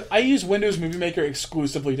I use Windows Movie Maker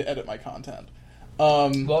exclusively to edit my content.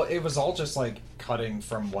 Well, it was all just like cutting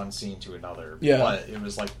from one scene to another. Yeah. But it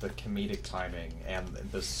was like the comedic timing and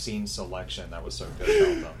the scene selection that was so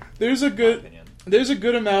good about them. There's a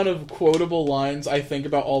good amount of quotable lines I think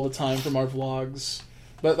about all the time from our vlogs.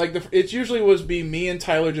 But like it usually was me and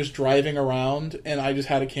Tyler just driving around, and I just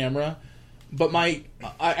had a camera. But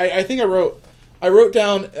I think I wrote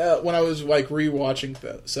down when I was like rewatching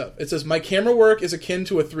stuff. It says my camera work is akin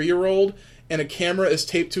to a 3-year-old, and a camera is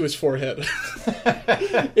taped to his forehead.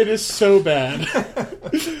 It is so bad.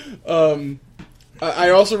 I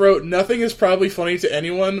also wrote nothing is probably funny to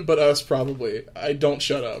anyone but us. Probably. I don't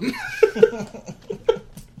shut up.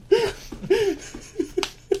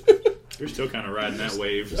 You're still kind of riding that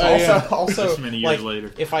wave. Also, this many years like,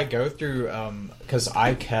 later. if I go through, because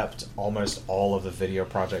I kept almost all of the video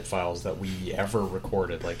project files that we ever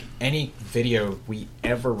recorded. Like any video we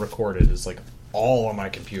ever recorded is like all on my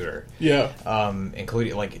computer. Yeah.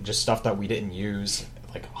 Including like just stuff that we didn't use,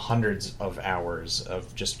 like hundreds of hours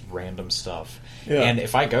of just random stuff. Yeah. And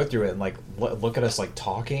if I go through it and like look at us like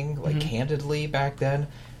talking like candidly back then,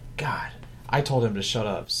 God, I told him to shut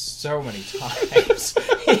up so many times.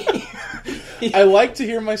 I like to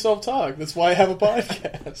hear myself talk. That's why I have a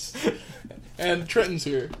podcast. And Trenton's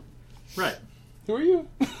here. Right. Who are you?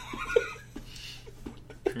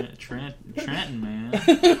 Trenton, man.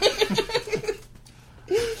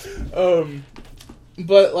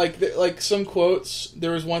 But like some quotes.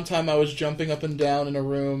 There was one time I was jumping up and down in a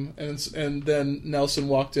room, and then Nelson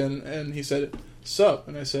walked in and he said, "Sup?"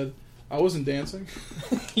 And I said, "I wasn't dancing."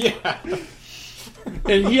 Yeah.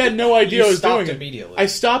 And he had no idea I was doing it. Immediately. I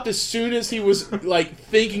stopped as soon as he was like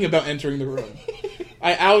thinking about entering the room.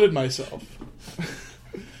 I outed myself.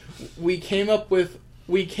 We came up with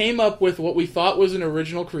what we thought was an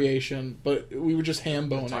original creation, but we were just ham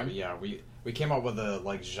boning. Yeah, we came up with a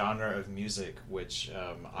like genre of music, which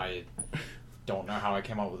I don't know how I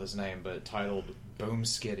came up with this name, but titled Boom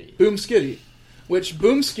Skitty. Boom Skitty, which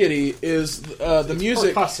Boom Skitty is the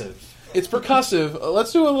music. Percussive. It's percussive.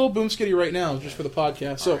 Let's do a little Boom Skitty right now, just for the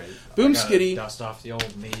podcast. So, right. Boom Skitty. Dust off the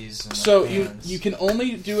old knees. And So hands. you can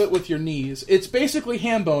only do it with your knees. It's basically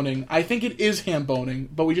ham boning. I think it is ham boning,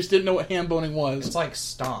 but we just didn't know what ham boning was. It's like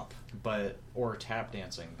stomp, or tap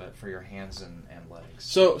dancing, but for your hands and legs.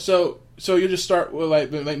 So you just start with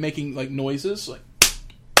like making like noises like.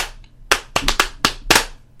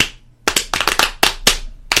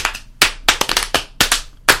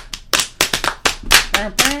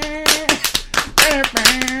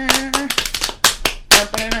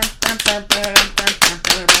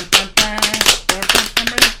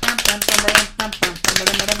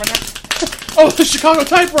 Oh, it's a Chicago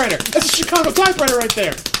typewriter! That's a Chicago typewriter right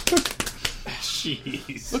there!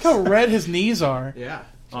 Jeez. Look how red his knees are. Yeah.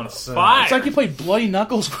 On fire. It's like you played Bloody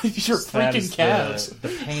Knuckles with your freaking calves. The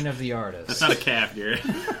pain of the artist. That's not a calf, Garrett.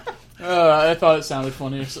 I thought it sounded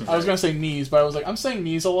funny. So I was going to say knees, but I was like, I'm saying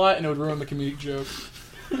knees a lot, and it would ruin the comedic joke.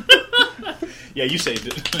 Yeah, you saved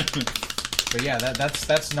it. But yeah,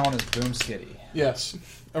 that's known as Boom Skitty. Yes,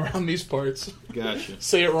 around these parts. Gotcha.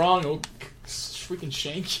 Say it wrong, it'll freaking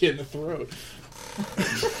shank you in the throat.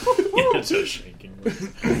 Yeah, that's so shanking.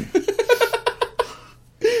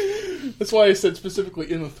 That's why I said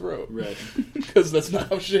specifically in the throat. Right. Because that's not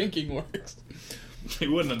how shanking works.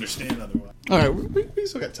 You wouldn't understand otherwise. Alright, we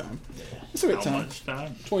still got time. We still got How time. much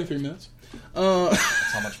time? 23 minutes. That's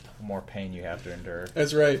how much more pain you have to endure.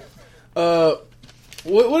 That's right. What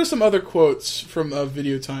are some other quotes from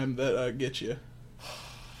video time that get you?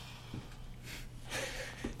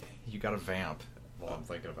 You got a vamp while I'm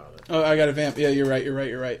thinking about it. Oh, I got a vamp. Yeah, you're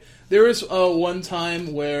right. There was one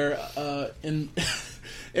time where in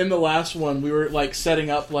in the last one we were like setting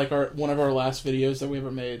up like one of our last videos that we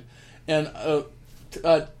ever made, and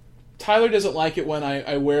Tyler doesn't like it when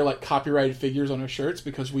I wear like copyrighted figures on our shirts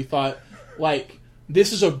because we thought like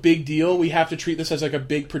this is a big deal. We have to treat this as like a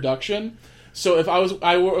big production. So if I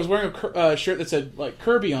was wearing a shirt that said like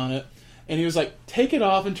Kirby on it, and he was like, "Take it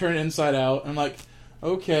off and turn it inside out." I'm like,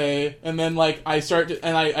 "Okay." And then like I start to,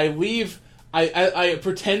 and I leave. I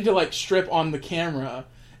pretend to like strip on the camera,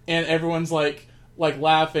 and everyone's like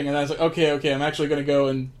laughing, and I was like, "Okay, I'm actually gonna go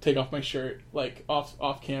and take off my shirt like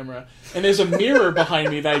off camera." And there's a mirror behind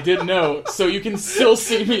me that I didn't know, so you can still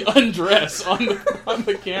see me undress on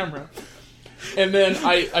the camera. And then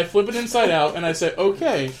I flip it inside out, and I say,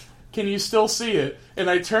 "Okay, can you still see it? And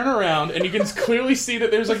I turn around, and you can clearly see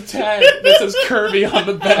that there's a tag that says Kirby on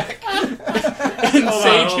the back. And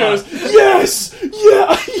Sage goes, yes!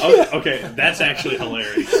 Yeah! Okay, that's actually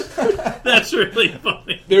hilarious. That's really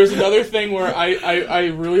funny. There's another thing where I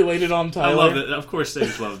really laid it on Tyler. I love it. Of course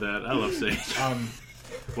Sage loved that. I love Sage.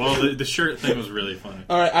 Well, the shirt thing was really funny.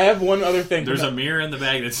 Alright, I have one other thing. There's a mirror in the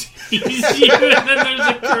bag that sees you, and then there's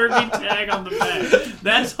a Kirby tag on the back.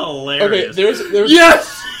 That's hilarious. Okay, there's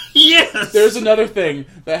Yes! Yes! There's another thing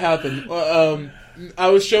that happened. I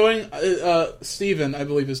was showing Steven, I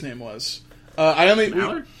believe his name was.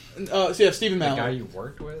 Mallard? Steven Mallard. The guy you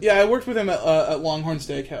worked with? Yeah, I worked with him at Longhorn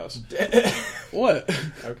Steakhouse. What?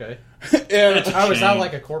 Okay. And, is that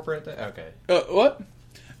like a corporate thing? Okay. what?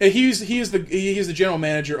 He is the general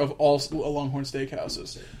manager of all Longhorn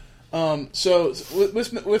Steakhouses. So with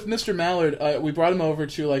Mr. Mallard, we brought him over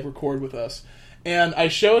to record with us, and I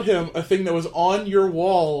showed him a thing that was on your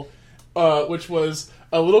wall, which was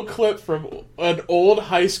a little clip from an old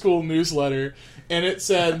high school newsletter, and it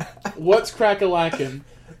said, "What's crack-a-lackin'?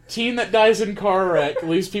 Teen that dies in car wreck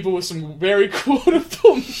leaves people with some very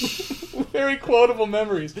quotable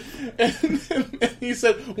memories." And he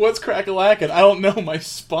said, "What's crack-a-lackin'? I don't know, my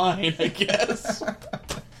spine, I guess."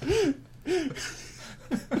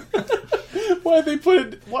 Why they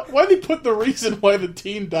put the reason why the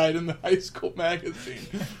teen died in the high school magazine?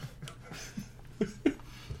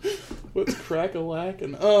 What's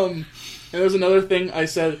crack-a-lackin'? And there's another thing I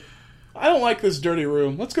said, I don't like this dirty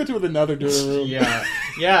room. Let's go to another dirty room.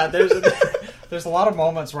 Yeah. There's a lot of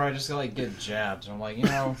moments where I just get jabbed, and I'm like,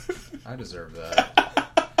 I deserve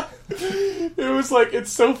that. It was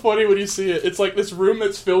it's so funny when you see it. It's like this room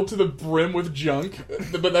that's filled to the brim with junk,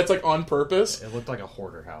 but that's on purpose. It looked like a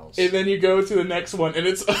hoarder house. And then you go to the next one, and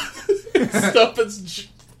it's stuff that's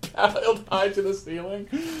piled high to the ceiling.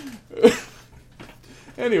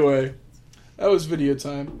 Anyway, that was video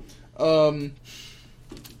time.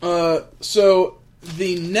 So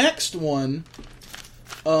the next one,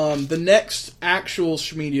 the next actual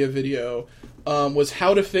Schmedia video, was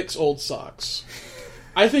how to fix old socks.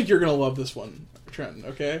 I think you're gonna love this one, Trenton.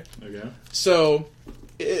 Okay. Okay. So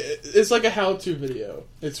it's like a how-to video.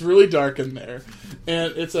 It's really dark in there,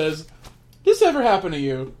 and it says, "This ever happened to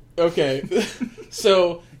you?" Okay.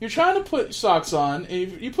 So you're trying to put socks on,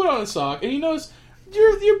 and you put on a sock, and you notice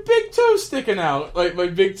your big toe's sticking out. Like, my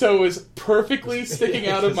big toe is perfectly sticking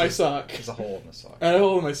out of my sock. There's a hole in the sock. I had a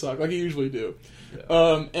hole in my sock, like I usually do.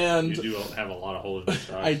 Yeah. And you do have a lot of holes in your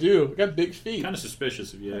socks. I do. I got big feet. Kind of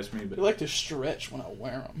suspicious if you ask me, but I like to stretch when I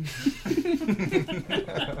wear them.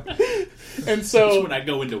 And so that's when I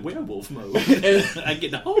go into werewolf mode. I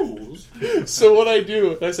get the holes. So what I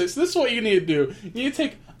do, I say, so this is what you need to do. You need to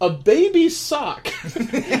take a baby sock,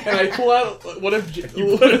 and I pull out one of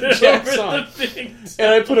Jack's socks, and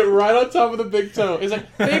I put it right on top of the big toe. It's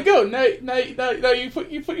like, there you go. Now you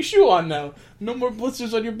put your shoe on now. No more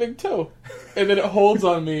blisters on your big toe. And then it holds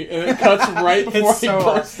on me, and it cuts right before he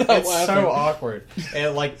bursts out laughing. It's so awkward.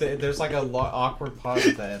 And there's a awkward pause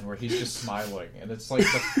at the end where he's just smiling, and it's the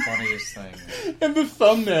funniest thing. And the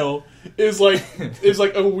thumbnail is like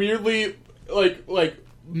a weirdly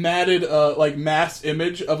matted mass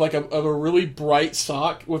image of a really bright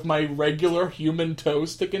sock with my regular human toe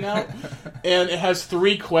sticking out, and it has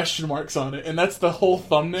 3 question marks on it, and that's the whole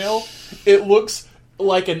thumbnail. It looks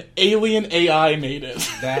like an alien AI made it.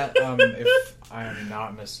 That, if I am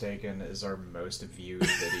not mistaken, is our most viewed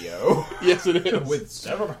video. Yes, it is. With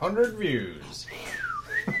 700 views.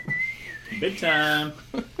 Big time.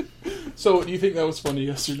 So, do you think that was funny,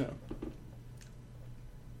 yes or no?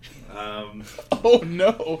 Oh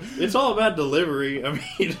no! It's all about delivery. I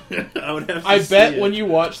mean, I would have to I bet when you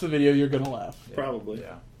watch the video, you're gonna laugh. Probably.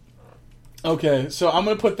 Yeah. Okay, so I'm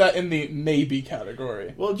gonna put that in the maybe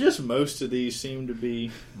category. Well, just most of these seem to be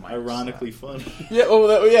ironically funny.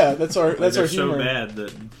 Yeah. That's our humor. So bad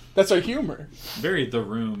that that's our humor. Very The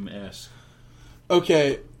Room-esque.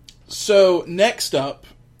 Okay, so next up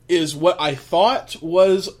is what I thought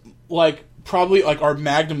was probably our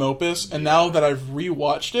magnum opus, and now that I've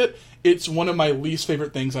rewatched it, it's one of my least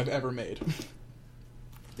favorite things I've ever made.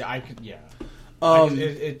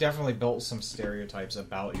 It definitely built some stereotypes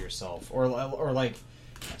about yourself, or not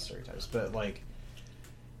stereotypes, but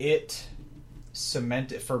it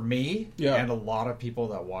cemented for me and a lot of people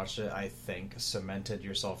that watched it. I think cemented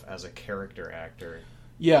yourself as a character actor.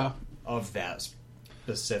 Yeah, of that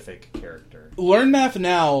specific character. Learn Math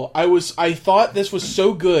Now, I thought this was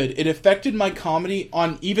so good, it affected my comedy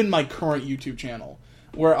on even my current YouTube channel,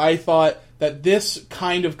 where I thought that this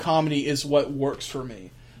kind of comedy is what works for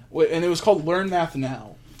me. And it was called Learn Math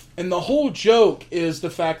Now. And the whole joke is the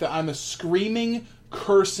fact that I'm a screaming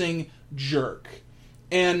cursing jerk.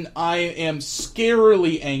 And I am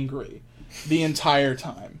scarily angry the entire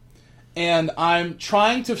time. And I'm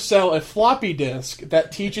trying to sell a floppy disk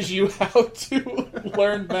that teaches you how to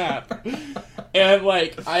learn math. And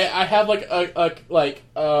like I have like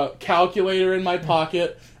a calculator in my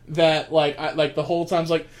pocket that like the whole time's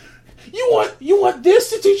like, you want this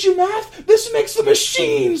to teach you math? This makes the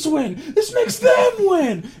machines win. This makes them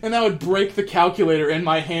win. And I would break the calculator in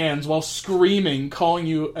my hands while screaming, calling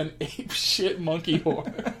you an ape shit monkey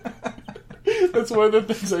whore. That's one of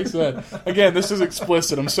the things I said. Again, this is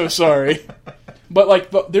explicit. I'm so sorry. But like,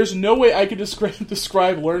 there's no way I could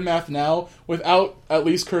describe Learn Math Now without at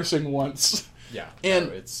least cursing once. Yeah, and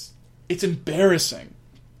no, it's embarrassing.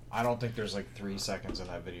 I don't think there's like 3 seconds in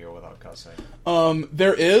that video without cussing.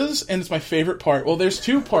 There is, and it's my favorite part. Well, there's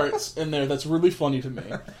 2 parts in there that's really funny to me.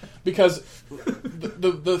 Because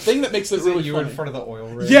the thing that makes it really you funny... in front of the oil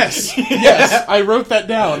rig? Yes! Yes! I wrote that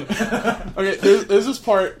down. Okay, there's this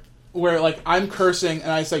part where like I'm cursing, and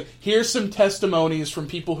I say, here's some testimonies from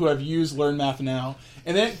people who have used Learn Math Now.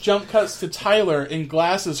 And then it jump cuts to Tyler in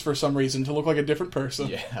glasses for some reason to look like a different person.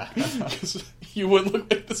 Yeah. Because you wouldn't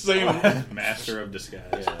look like the same. Master of disguise.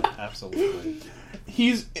 Yeah, absolutely.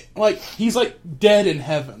 He's like dead in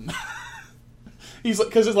heaven. He's like,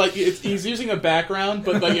 because it's like he's using a background,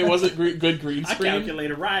 but like it wasn't good green screen. I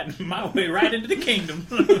calculated my way right into the kingdom.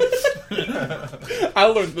 I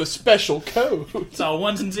learned the special code. It's all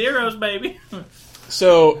ones and zeros, baby.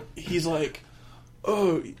 So he's like,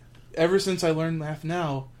 oh, ever since I learned Math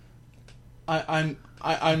Now, I'm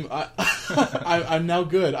now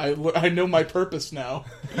good. I know my purpose now.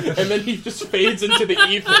 And then he just fades into the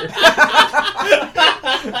ether.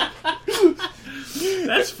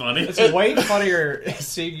 That's funny. It's way funnier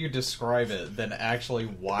seeing you describe it than actually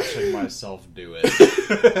watching myself do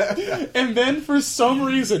it. And then for some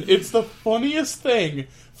reason, it's the funniest thing.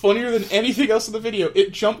 Funnier than anything else in the video.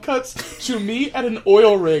 It jump cuts to me at an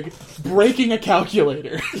oil rig breaking a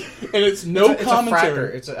calculator, and it's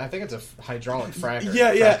commentary. I think it's a hydraulic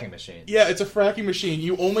fracking machine. Yeah, it's a fracking machine.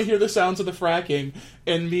 You only hear the sounds of the fracking,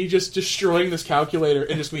 and me just destroying this calculator,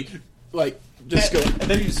 and just me like just going. And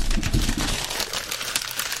then you just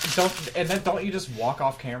don't you just walk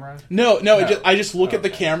off camera? No. I just look at the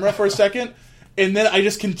camera for a second. And then I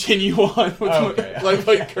just continue on with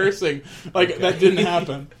like cursing, like that didn't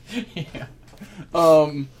happen. Yeah.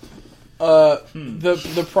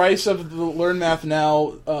 The price of the Learn Math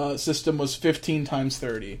Now system was 15 times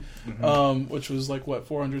 30, which was like what,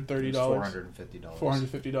 $430?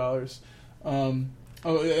 $450. And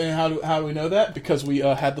how do we know that? Because we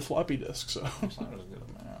had the floppy disk. So.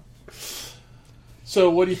 So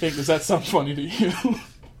what do you think? Does that sound funny to you?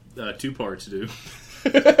 2 parts do.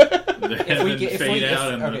 Here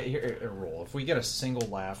a rule. If we get a single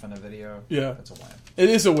laugh in a video, that's a win. It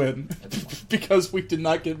is a win. Because we did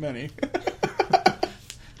not get many.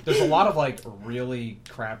 There's a lot of like really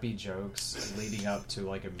crappy jokes leading up to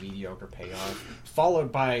like a mediocre payoff,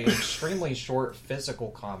 followed by an extremely short physical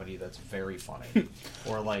comedy that's very funny,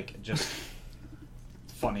 or like just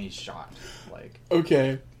funny shot. Like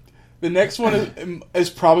okay, the next one is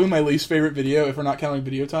probably my least favorite video if we're not counting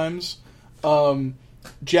video times.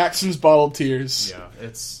 Jackson's Bottled Tears. Yeah,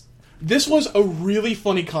 This was a really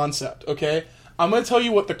funny concept, okay? I'm going to tell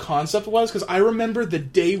you what the concept was, because I remember the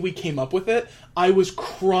day we came up with it, I was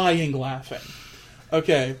crying laughing.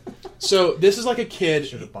 Okay, so this is like a kid...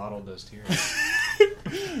 Should have bottled those tears.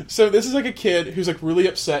 So this is like a kid who's like really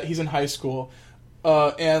upset. He's in high school,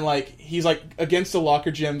 and like he's like against the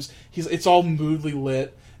locker gyms. It's all moodily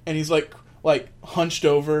lit, and he's like hunched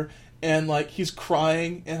over, and like he's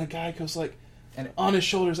crying, and a guy goes like, and on his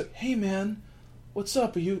shoulder is like, "Hey man, what's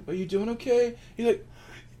up? Are you doing okay?" He's like,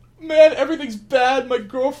 "Man, everything's bad. My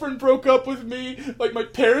girlfriend broke up with me. Like my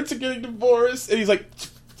parents are getting divorced," and he's like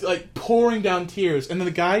pouring down tears, and then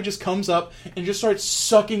the guy just comes up and just starts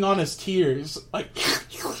sucking on his tears, like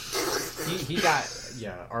he got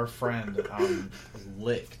our friend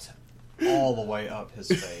licked all the way up his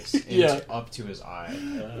face, up to his eye.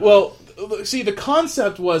 Well, see, the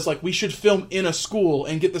concept was like we should film in a school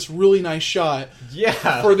and get this really nice shot.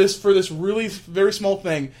 Yeah. For this really very small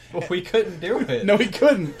thing. But we couldn't do it. No, we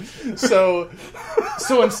couldn't. So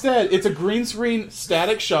instead, it's a green screen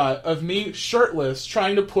static shot of me shirtless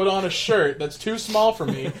trying to put on a shirt that's too small for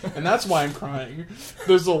me, and that's why I'm crying.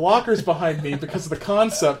 There's the lockers behind me because the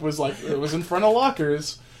concept was like it was in front of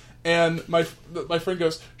lockers, and my friend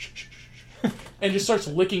goes, "Shh, shh, shh." and just starts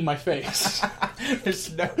licking my face.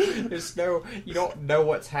 There's no, you don't know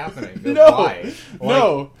what's happening. No, why?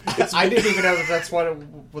 no. I didn't even know that's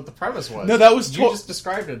what the premise was. No, that was you just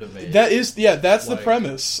described it to me. That is, that's the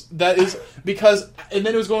premise. That is because, and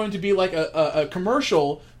then it was going to be like a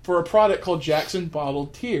commercial for a product called Jackson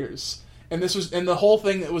Bottled Tears, and the whole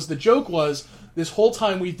thing that was the joke was this whole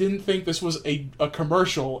time we didn't think this was a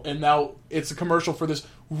commercial, and now it's a commercial for this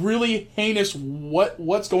really heinous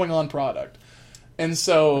what's going on product. And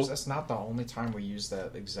so that's not the only time we use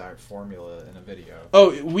that exact formula in a video.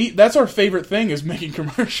 Oh, that's our favorite thing is making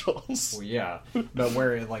commercials. Well, yeah, but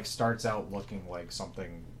where it like starts out looking like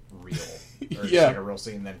something real, or just yeah, like a real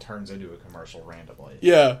scene, then turns into a commercial randomly.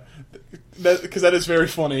 Yeah, because that is very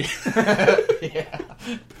funny. Yeah,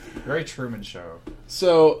 very Truman Show.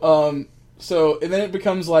 So and then it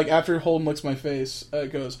becomes like after Holden licks my face,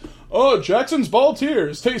 it goes, "Oh, Jackson's Ball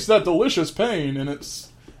Tears, taste that delicious pain," and it's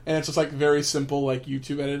just like very simple like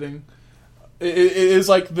YouTube editing. It is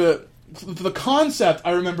like the concept.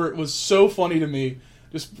 I remember it was so funny to me,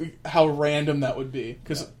 just how random that would be.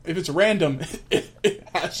 Because if it's random, it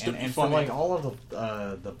has to be and funny. for like all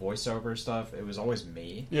of the voiceover stuff, it was always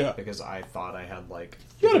me. Yeah, because I thought I had like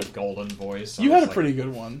a golden voice. You had a pretty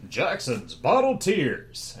good one. Jackson's Bottled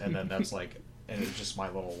Tears, and then that's like, and it's just my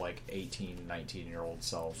little like 18, 19-year-old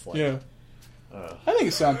self. Like, yeah. I think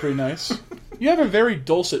it sounds pretty nice. You have a very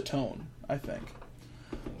dulcet tone, I think.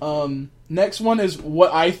 Next one is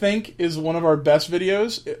what I think is one of our best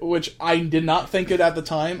videos, which I did not think it at the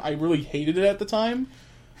time. I really hated it at the time.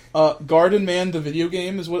 Garden Man, the video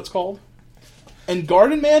game, is what it's called. And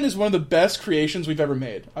Garden Man is one of the best creations we've ever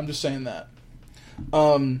made. I'm just saying that.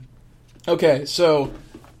 Okay, so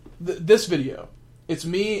this video, it's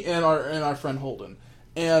me and our friend Holden,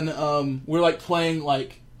 and we're like playing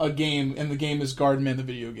like a game, and the game is Garden Man, the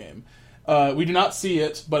video game. We do not see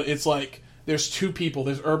it, but it's like there's two people.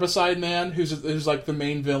 There's Herbicide Man, who's like the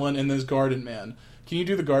main villain, and there's Garden Man. Can you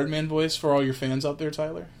do the Garden Man voice for all your fans out there,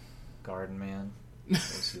 Tyler? Garden Man?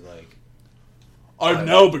 What's he like? I've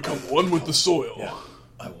now become one with the soil. Yeah,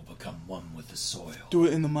 I will become one with the soil. Do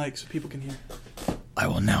it in the mic so people can hear. I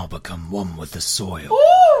will now become one with the soil.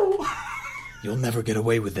 Woo! You'll never get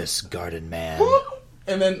away with this, Garden Man. Woo!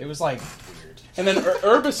 And then it was like weird. And then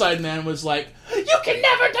Herbicide Man was like, "You can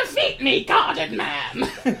never defeat me, Garden Man.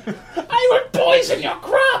 I will poison your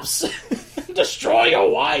crops, destroy your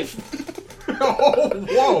wife." Oh,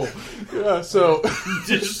 whoa! Yeah, so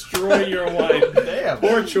destroy your wife. Damn,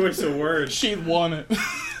 poor choice of words. She'd want it.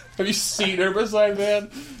 Have you seen Herbicide Man?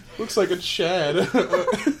 Looks like a Chad.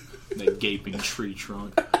 The gaping tree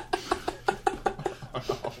trunk.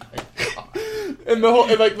 And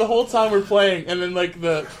the whole time we're playing, and then like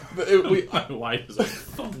my wife is a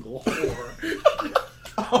fungal whore.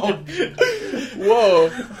 Oh, whoa!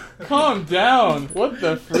 Calm down. What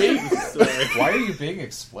the freak? Why are you being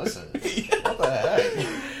explicit? What the heck?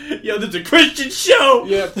 Yo, this is a Christian show.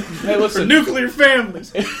 Yeah. Hey, listen. For nuclear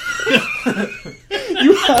families. You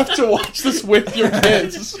have to watch this with your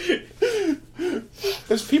kids.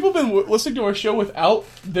 Has people been listening to our show without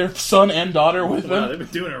their son and daughter with them? They've been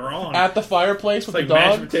doing it wrong. At the fireplace with like the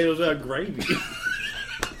dog? mashed potatoes without gravy.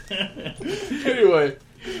 Anyway,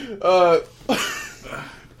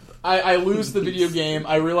 I lose the video game.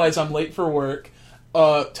 I realize I'm late for work.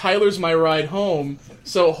 Tyler's my ride home.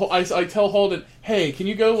 So I tell Holden, "Hey, can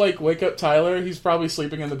you go wake up Tyler? He's probably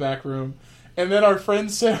sleeping in the back room." And then our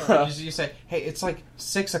friend Sarah... You say, "Hey, it's like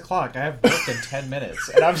 6 o'clock. I have work in 10 minutes."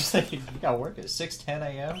 And I'm just thinking, you got work at 6:10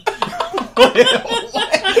 a.m.?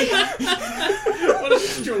 What is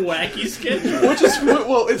such a wacky schedule?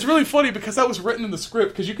 Well, it's really funny because that was written in the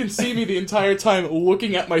script, because you can see me the entire time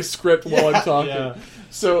looking at my script while I'm talking. Yeah.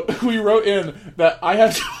 So we wrote in that I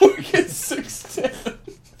have to work at 6:10.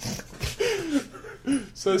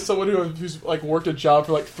 So as someone who's worked a job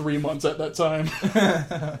for 3 months at that time.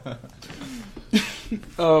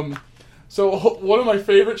 So one of my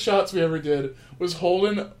favorite shots we ever did was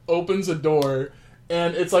Holden opens a door,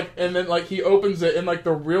 and it's and then he opens it, and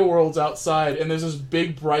the real world's outside, and there's this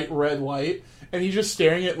big bright red light, and he's just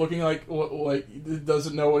staring at it, looking like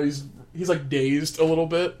doesn't know what he's dazed a little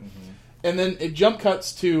bit. Mm-hmm. And then it jump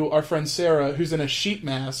cuts to our friend Sarah, who's in a sheet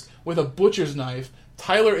mask with a butcher's knife.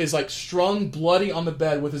 Tyler is strung bloody on the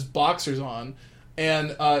bed with his boxers on,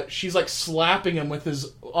 and she's slapping him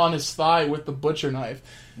on his thigh with the butcher knife.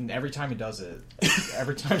 And every time he does it,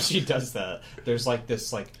 every time she does that, there's this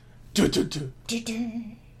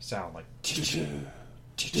sound,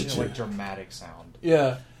 dramatic sound.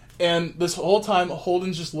 Yeah, and this whole time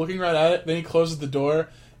Holden's just looking right at it. Then he closes the door.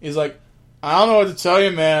 He's like, "I don't know what to tell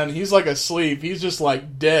you, man. He's asleep. He's just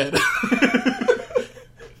dead."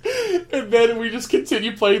 And And then we just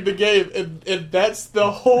continue playing the game, and that's the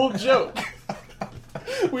whole joke.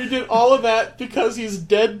 We did all of that because he's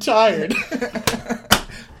dead tired.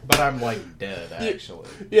 But I'm like dead, actually.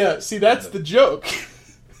 Yeah, see, that's the joke.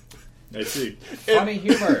 I see. Funny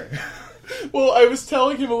humor. Well, I was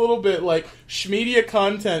telling him a little bit, like, Schmedia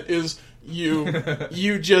content is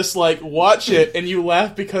you just, like, watch it and you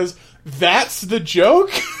laugh because that's the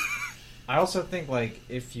joke? I also think, like,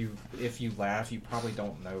 if you laugh, you probably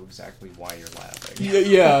don't know exactly why you're laughing.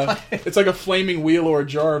 Yeah. It's like a flaming wheel or a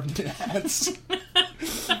jar of gnats.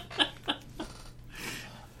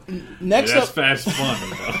 Next that's up, fast fun,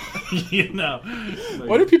 though. You know. Like,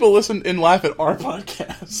 why do people listen and laugh at our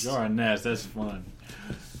podcast? Jar of gnats, that's fun.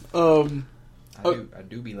 I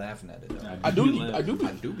do be laughing at it, though. I do be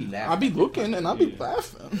laughing. I be looking and I be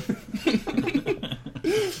laughing.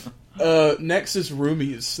 Next is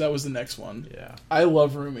Roomies. That was the next one. Yeah. I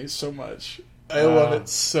love Roomies so much. I love it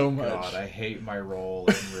so much. God, I hate my role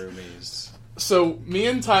in Roomies. So, me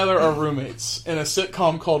and Tyler are roommates in a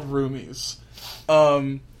sitcom called Roomies.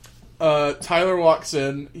 Tyler walks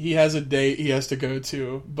in, he has a date he has to go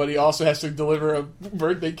to, but he also has to deliver a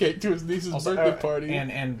birthday cake to his niece's birthday party.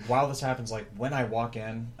 And while this happens, like, when I walk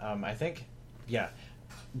in, I think,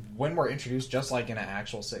 when we're introduced, just like in an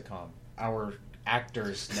actual sitcom, our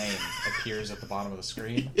actor's name appears at the bottom of the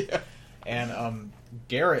screen. Yeah. And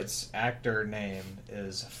Garrett's actor name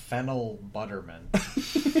is Fennel Butterman.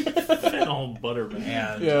 Fennel Butterman.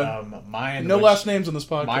 And mine... No last names on this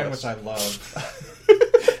podcast. Mine,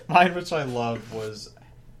 which I love, was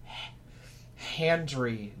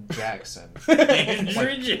Handry Jackson.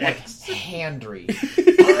 Handry Jackson. Handry.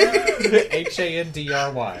 Handry.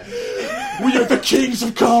 We are the kings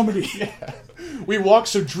of comedy! Yeah. We walk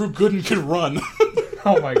so Drew Gooden can run.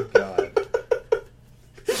 Oh my god.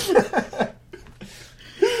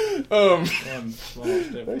 One small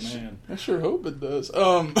step for man. I sure hope it does.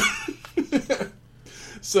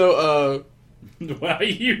 So, Wow,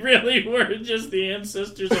 you really were just the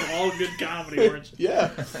ancestors of all good comedy, weren't you? yeah.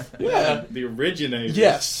 Yeah. The originators.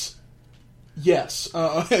 Yes.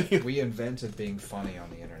 We invented being funny on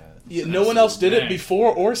the internet. Yeah, no one else did it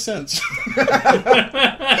before or since.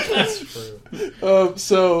 That's true. If you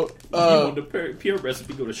want the pure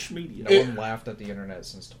recipe, go to Schmedia. No one laughed at the internet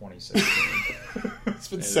since 2016. It's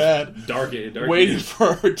been sad. Dark. Waiting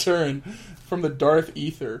for a return from the Darth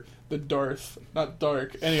Ether. The Darth, not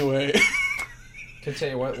dark. Anyway.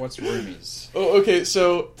 Continue. What's Roomies? Oh, okay,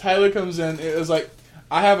 so Tyler comes in. It was like,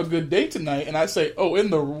 I have a good date tonight. And I say, oh,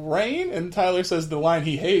 in the rain? And Tyler says the line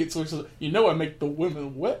he hates, which is, you know I make the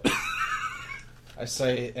women wet. I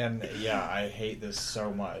say, and yeah, I hate this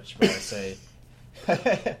so much, but I say,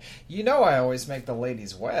 you know I always make the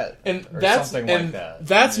ladies wet. And or that's something and like that.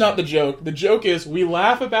 that's not the joke. The joke is we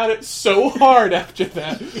laugh about it so hard after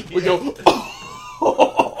that. We go,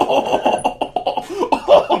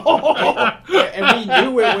 and we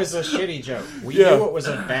knew it was a shitty joke. We knew it was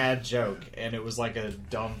a bad joke, and it was like a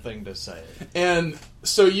dumb thing to say. And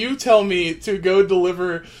so you tell me to go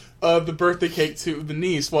deliver the birthday cake to the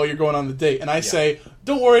niece while you're going on the date, and I say,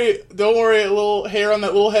 don't worry, a little hair on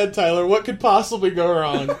that little head, Tyler. What could possibly go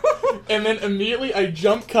wrong? And then immediately I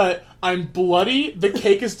jump cut. I'm bloody. The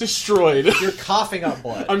cake is destroyed. You're coughing up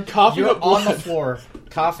blood. I'm coughing up blood. You're on the floor,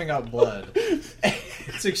 coughing up blood.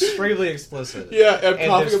 It's extremely explicit. Yeah, I'm and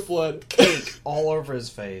coughing up blood. Cake all over his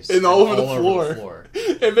face. And all over the floor.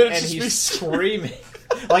 And then it's he's screaming.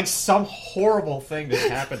 Like some horrible thing just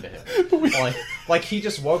happened to him. Like he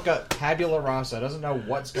just woke up tabula rasa, doesn't know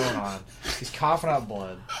what's going on. He's coughing up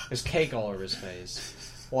blood. There's cake all over his face.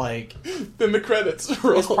 Like... Then the credits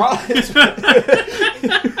roll.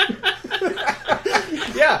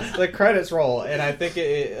 Yeah, the credits roll, and I think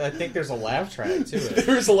there's a laugh track to it.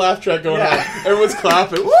 There's a laugh track going on. Everyone's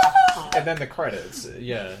clapping. Woo! And then the credits,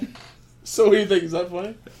 yeah. So what do you think? Is that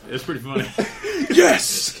funny? It's pretty funny.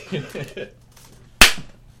 Yes!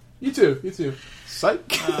 You too. Psych.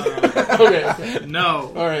 Okay.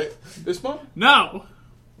 No. Alright. This one? No.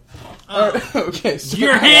 Alright. Okay. So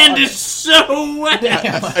Your hand is so wet.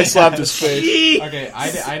 I slapped his face. Okay,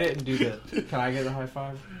 I didn't do the... Can I get a high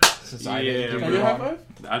five? Since I didn't do Can I get a high five?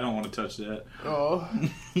 I don't want to touch that. Oh.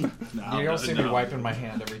 No, you don't see me wiping my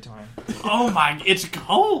hand every time. Oh my, it's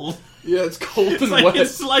cold. Yeah, it's cold and like, wet.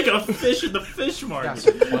 It's like a fish in the fish market. Got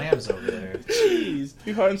some clams over there. Jeez.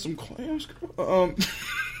 You hiding some clams?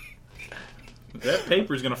 That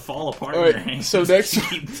paper's gonna fall apart all in your right, hands. so next,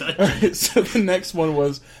 all right, so the next one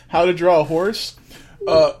was how to draw a horse.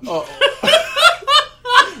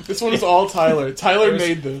 This one is all Tyler. Tyler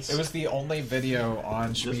made this. It was the only video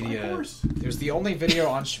on Schmedia. It was the only video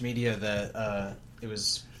on Schmedia that it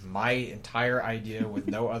was my entire idea with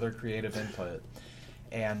no other creative input.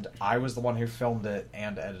 And I was the one who filmed it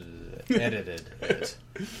and edited it.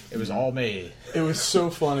 It was all me. It was so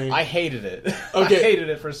funny. I hated it. Okay. I hated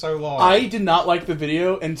it for so long. I did not like the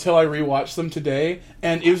video until I rewatched them today,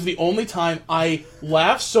 and it was the only time I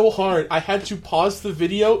laughed so hard I had to pause the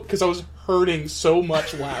video because I was hurting so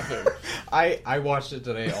much laughing. I watched it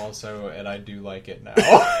today also, and I do like it now.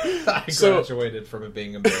 I graduated from it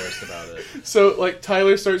being embarrassed about it. So, like,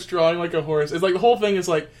 Tyler starts drawing like a horse. It's like, the whole thing is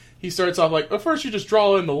like, he starts off like, at first you just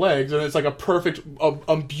draw in the legs, and it's like a perfect,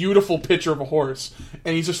 a beautiful picture of a horse.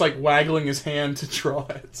 And he's just like waggling his hand to draw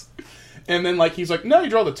it. And then like, he's like, no, you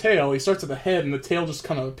draw the tail. He starts at the head, and the tail just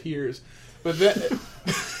kind of appears. But then,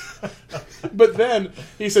 but then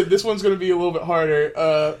he said, this one's going to be a little bit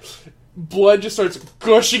harder. Blood just starts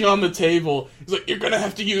gushing on the table. He's like, you're going to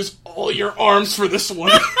have to use all your arms for this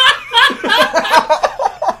one.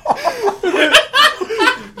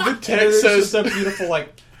 The text says, so beautiful,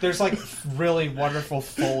 like, there's like really wonderful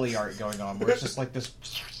Foley art going on where it's just like this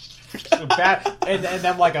bad, and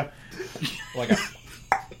then like a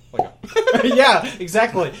yeah,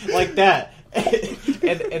 exactly, like that.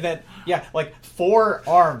 And then yeah, like 4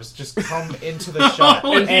 arms just come into the shot,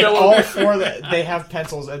 and all 4 they have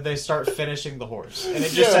pencils, and they start finishing the horse, and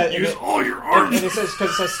it just says use all your arms, and it says, because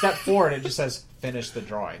it says step 4, and it just says finish the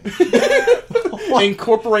drawing.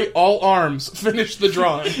 Incorporate all arms, finish the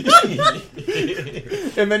drawing.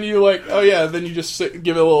 And then you like, oh yeah, then you just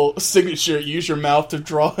give it a little signature, use your mouth to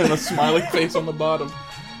draw in a smiley face on the bottom.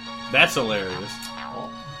 That's hilarious.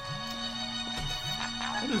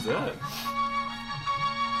 What is that?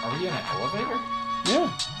 Are we in an elevator? Yeah.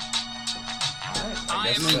 Alright, I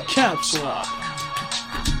guess so. Caps lock.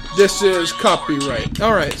 This is copyright.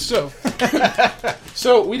 Alright, so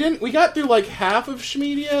so we got through like half of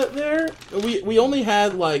Schmedia there. We only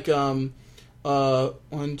had like 1,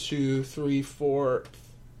 2, 3, 4,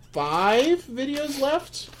 5 videos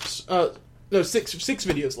left. No, 6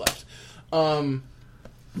 videos left.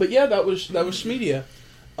 But yeah, that was Schmedia.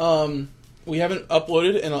 We haven't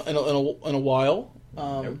uploaded in a while.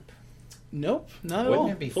 Nope, not at all.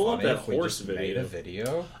 Wouldn't it be Pull up funny that if we horse just video. made a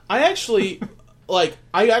video? I actually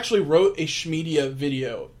wrote a Schmedia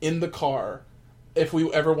video in the car if we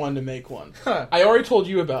ever wanted to make one. I already told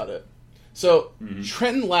you about it. So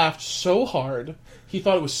Trenton laughed so hard, he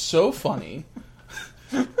thought it was so funny.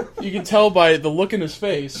 You can tell by the look in his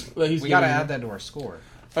face that he's. We gotta add that to our score.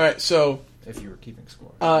 All right, so if you were keeping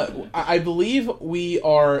score. I believe we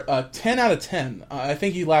are 10 out of 10. I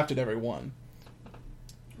think he laughed at every one.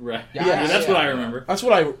 Right. Yeah, That's what I remember. That's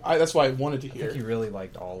what that's why I wanted to I hear. think he really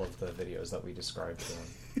liked all of the videos that we described to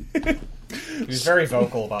him. He was very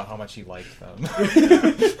vocal about how much he liked them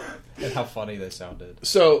and how funny they sounded.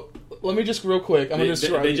 So let me just real quick.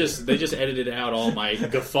 They just edited out all my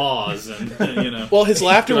guffaws and you know. Well, his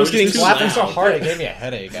laughter was getting laughing so hard it gave me a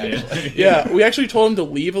headache. Actually. Yeah, we actually told him to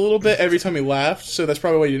leave a little bit every time he laughed, so that's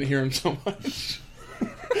probably why you didn't hear him so much.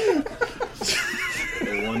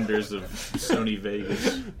 The wonders of Sony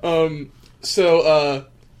Vegas. So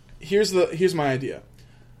here's my idea.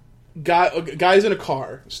 Guy's in a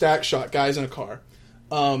car, stack shot. Guy's in a car.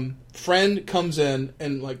 Friend comes in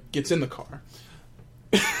and like gets in the car.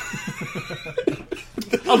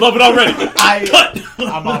 I love it already.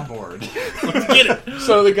 I'm on board. Let's get it.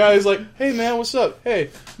 So the guy's like, "Hey man, what's up?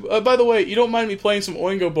 Hey, by the way, you don't mind me playing some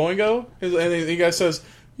Oingo Boingo?" And the guy says,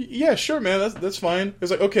 "Yeah, sure, man. That's fine."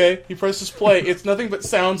 He's like, "Okay." He presses play. It's nothing but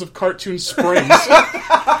sounds of cartoon springs.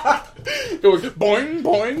 Going boing,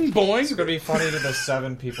 boing, boing. It's gonna be funny to the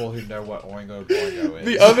 7 people who know what Oingo Boingo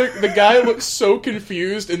is. The guy looks so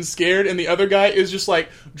confused and scared, and the other guy is just like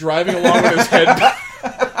driving along with his head, like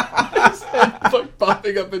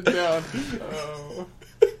bopping up and down. Oh.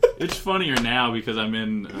 It's funnier now because I'm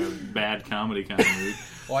in a bad comedy kind of mood.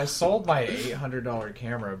 Well, I sold my $800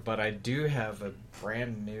 camera, but I do have a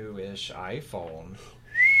brand new-ish iPhone.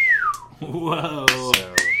 Whoa.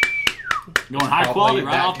 So going high quality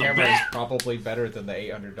right that off the camera is bat. probably better than the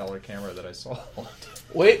 $800 camera that I sold.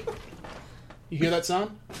 Wait, you hear that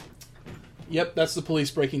sound? Yep, that's the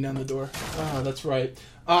police breaking down the door. Ah, that's right.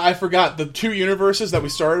 I forgot, the 2 universes that we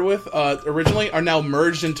started with originally are now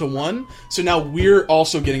merged into one, so now we're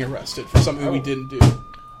also getting arrested for something we didn't do.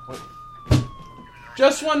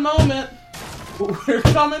 Just one moment. We're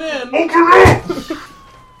coming in. Open up!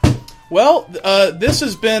 Well, this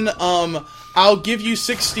has been, I'll give you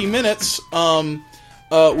 60 minutes,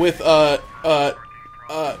 with,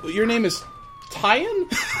 your name is Tyan?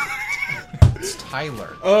 It's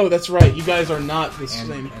Tyler. Oh, that's right. You guys are not the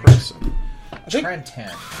same person. I think Trenton.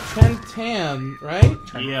 Trenton, right?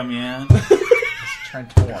 Yeah, man.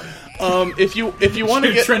 Trenton. If you want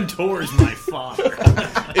to get Trentor's my father.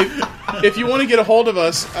 if you want to get a hold of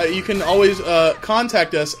us, you can always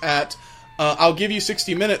contact us at I'll give you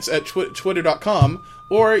 60 minutes at twitter.com,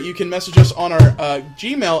 or you can message us on our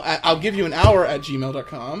Gmail at I'll give you an hour at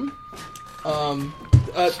gmail.com.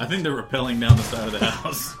 I think they're rappelling down the side of the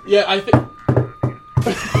house. Yeah, I think.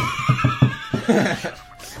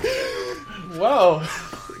 Wow,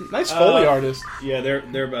 nice Foley artist. Yeah,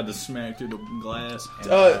 they're about to smack through the glass.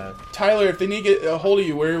 Tyler, if they need to get a hold of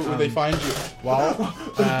you, where would they find you? Well,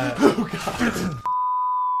 Oh God.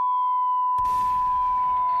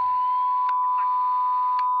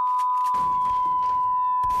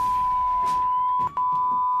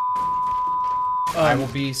 I will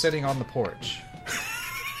be sitting on the porch.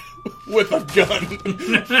 With a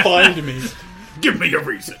gun. Find me. Give me a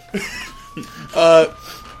reason.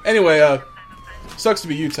 Anyway, sucks to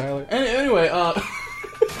be you, Tyler. Anyway,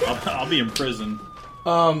 I'll be in prison.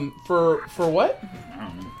 for what? I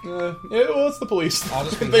don't know. Yeah, well, it's the police. I'll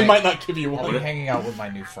just be They might not give you I'll be one. hanging out with my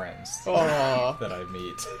new friends Aw. that I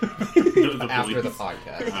meet The after the police.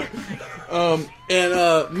 podcast.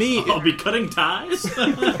 And me, I'll be cutting ties.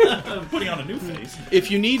 Putting on a new face. if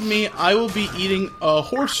you need me, I will be eating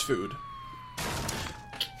horse food.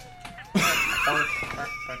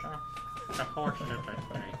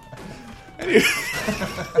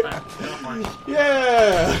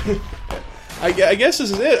 Yeah. I guess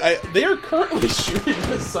this is it. They are currently shooting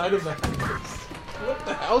the side of the house. What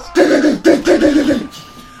the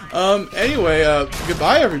house? Anyway,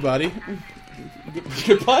 goodbye, everybody.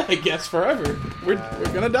 Goodbye, I guess, forever. We're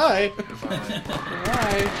gonna die.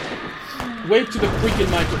 Bye. Wave to the freaking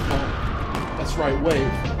microphone. That's right,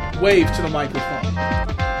 wave. Wave to the microphone.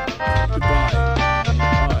 Goodbye.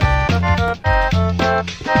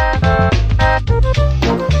 Bye.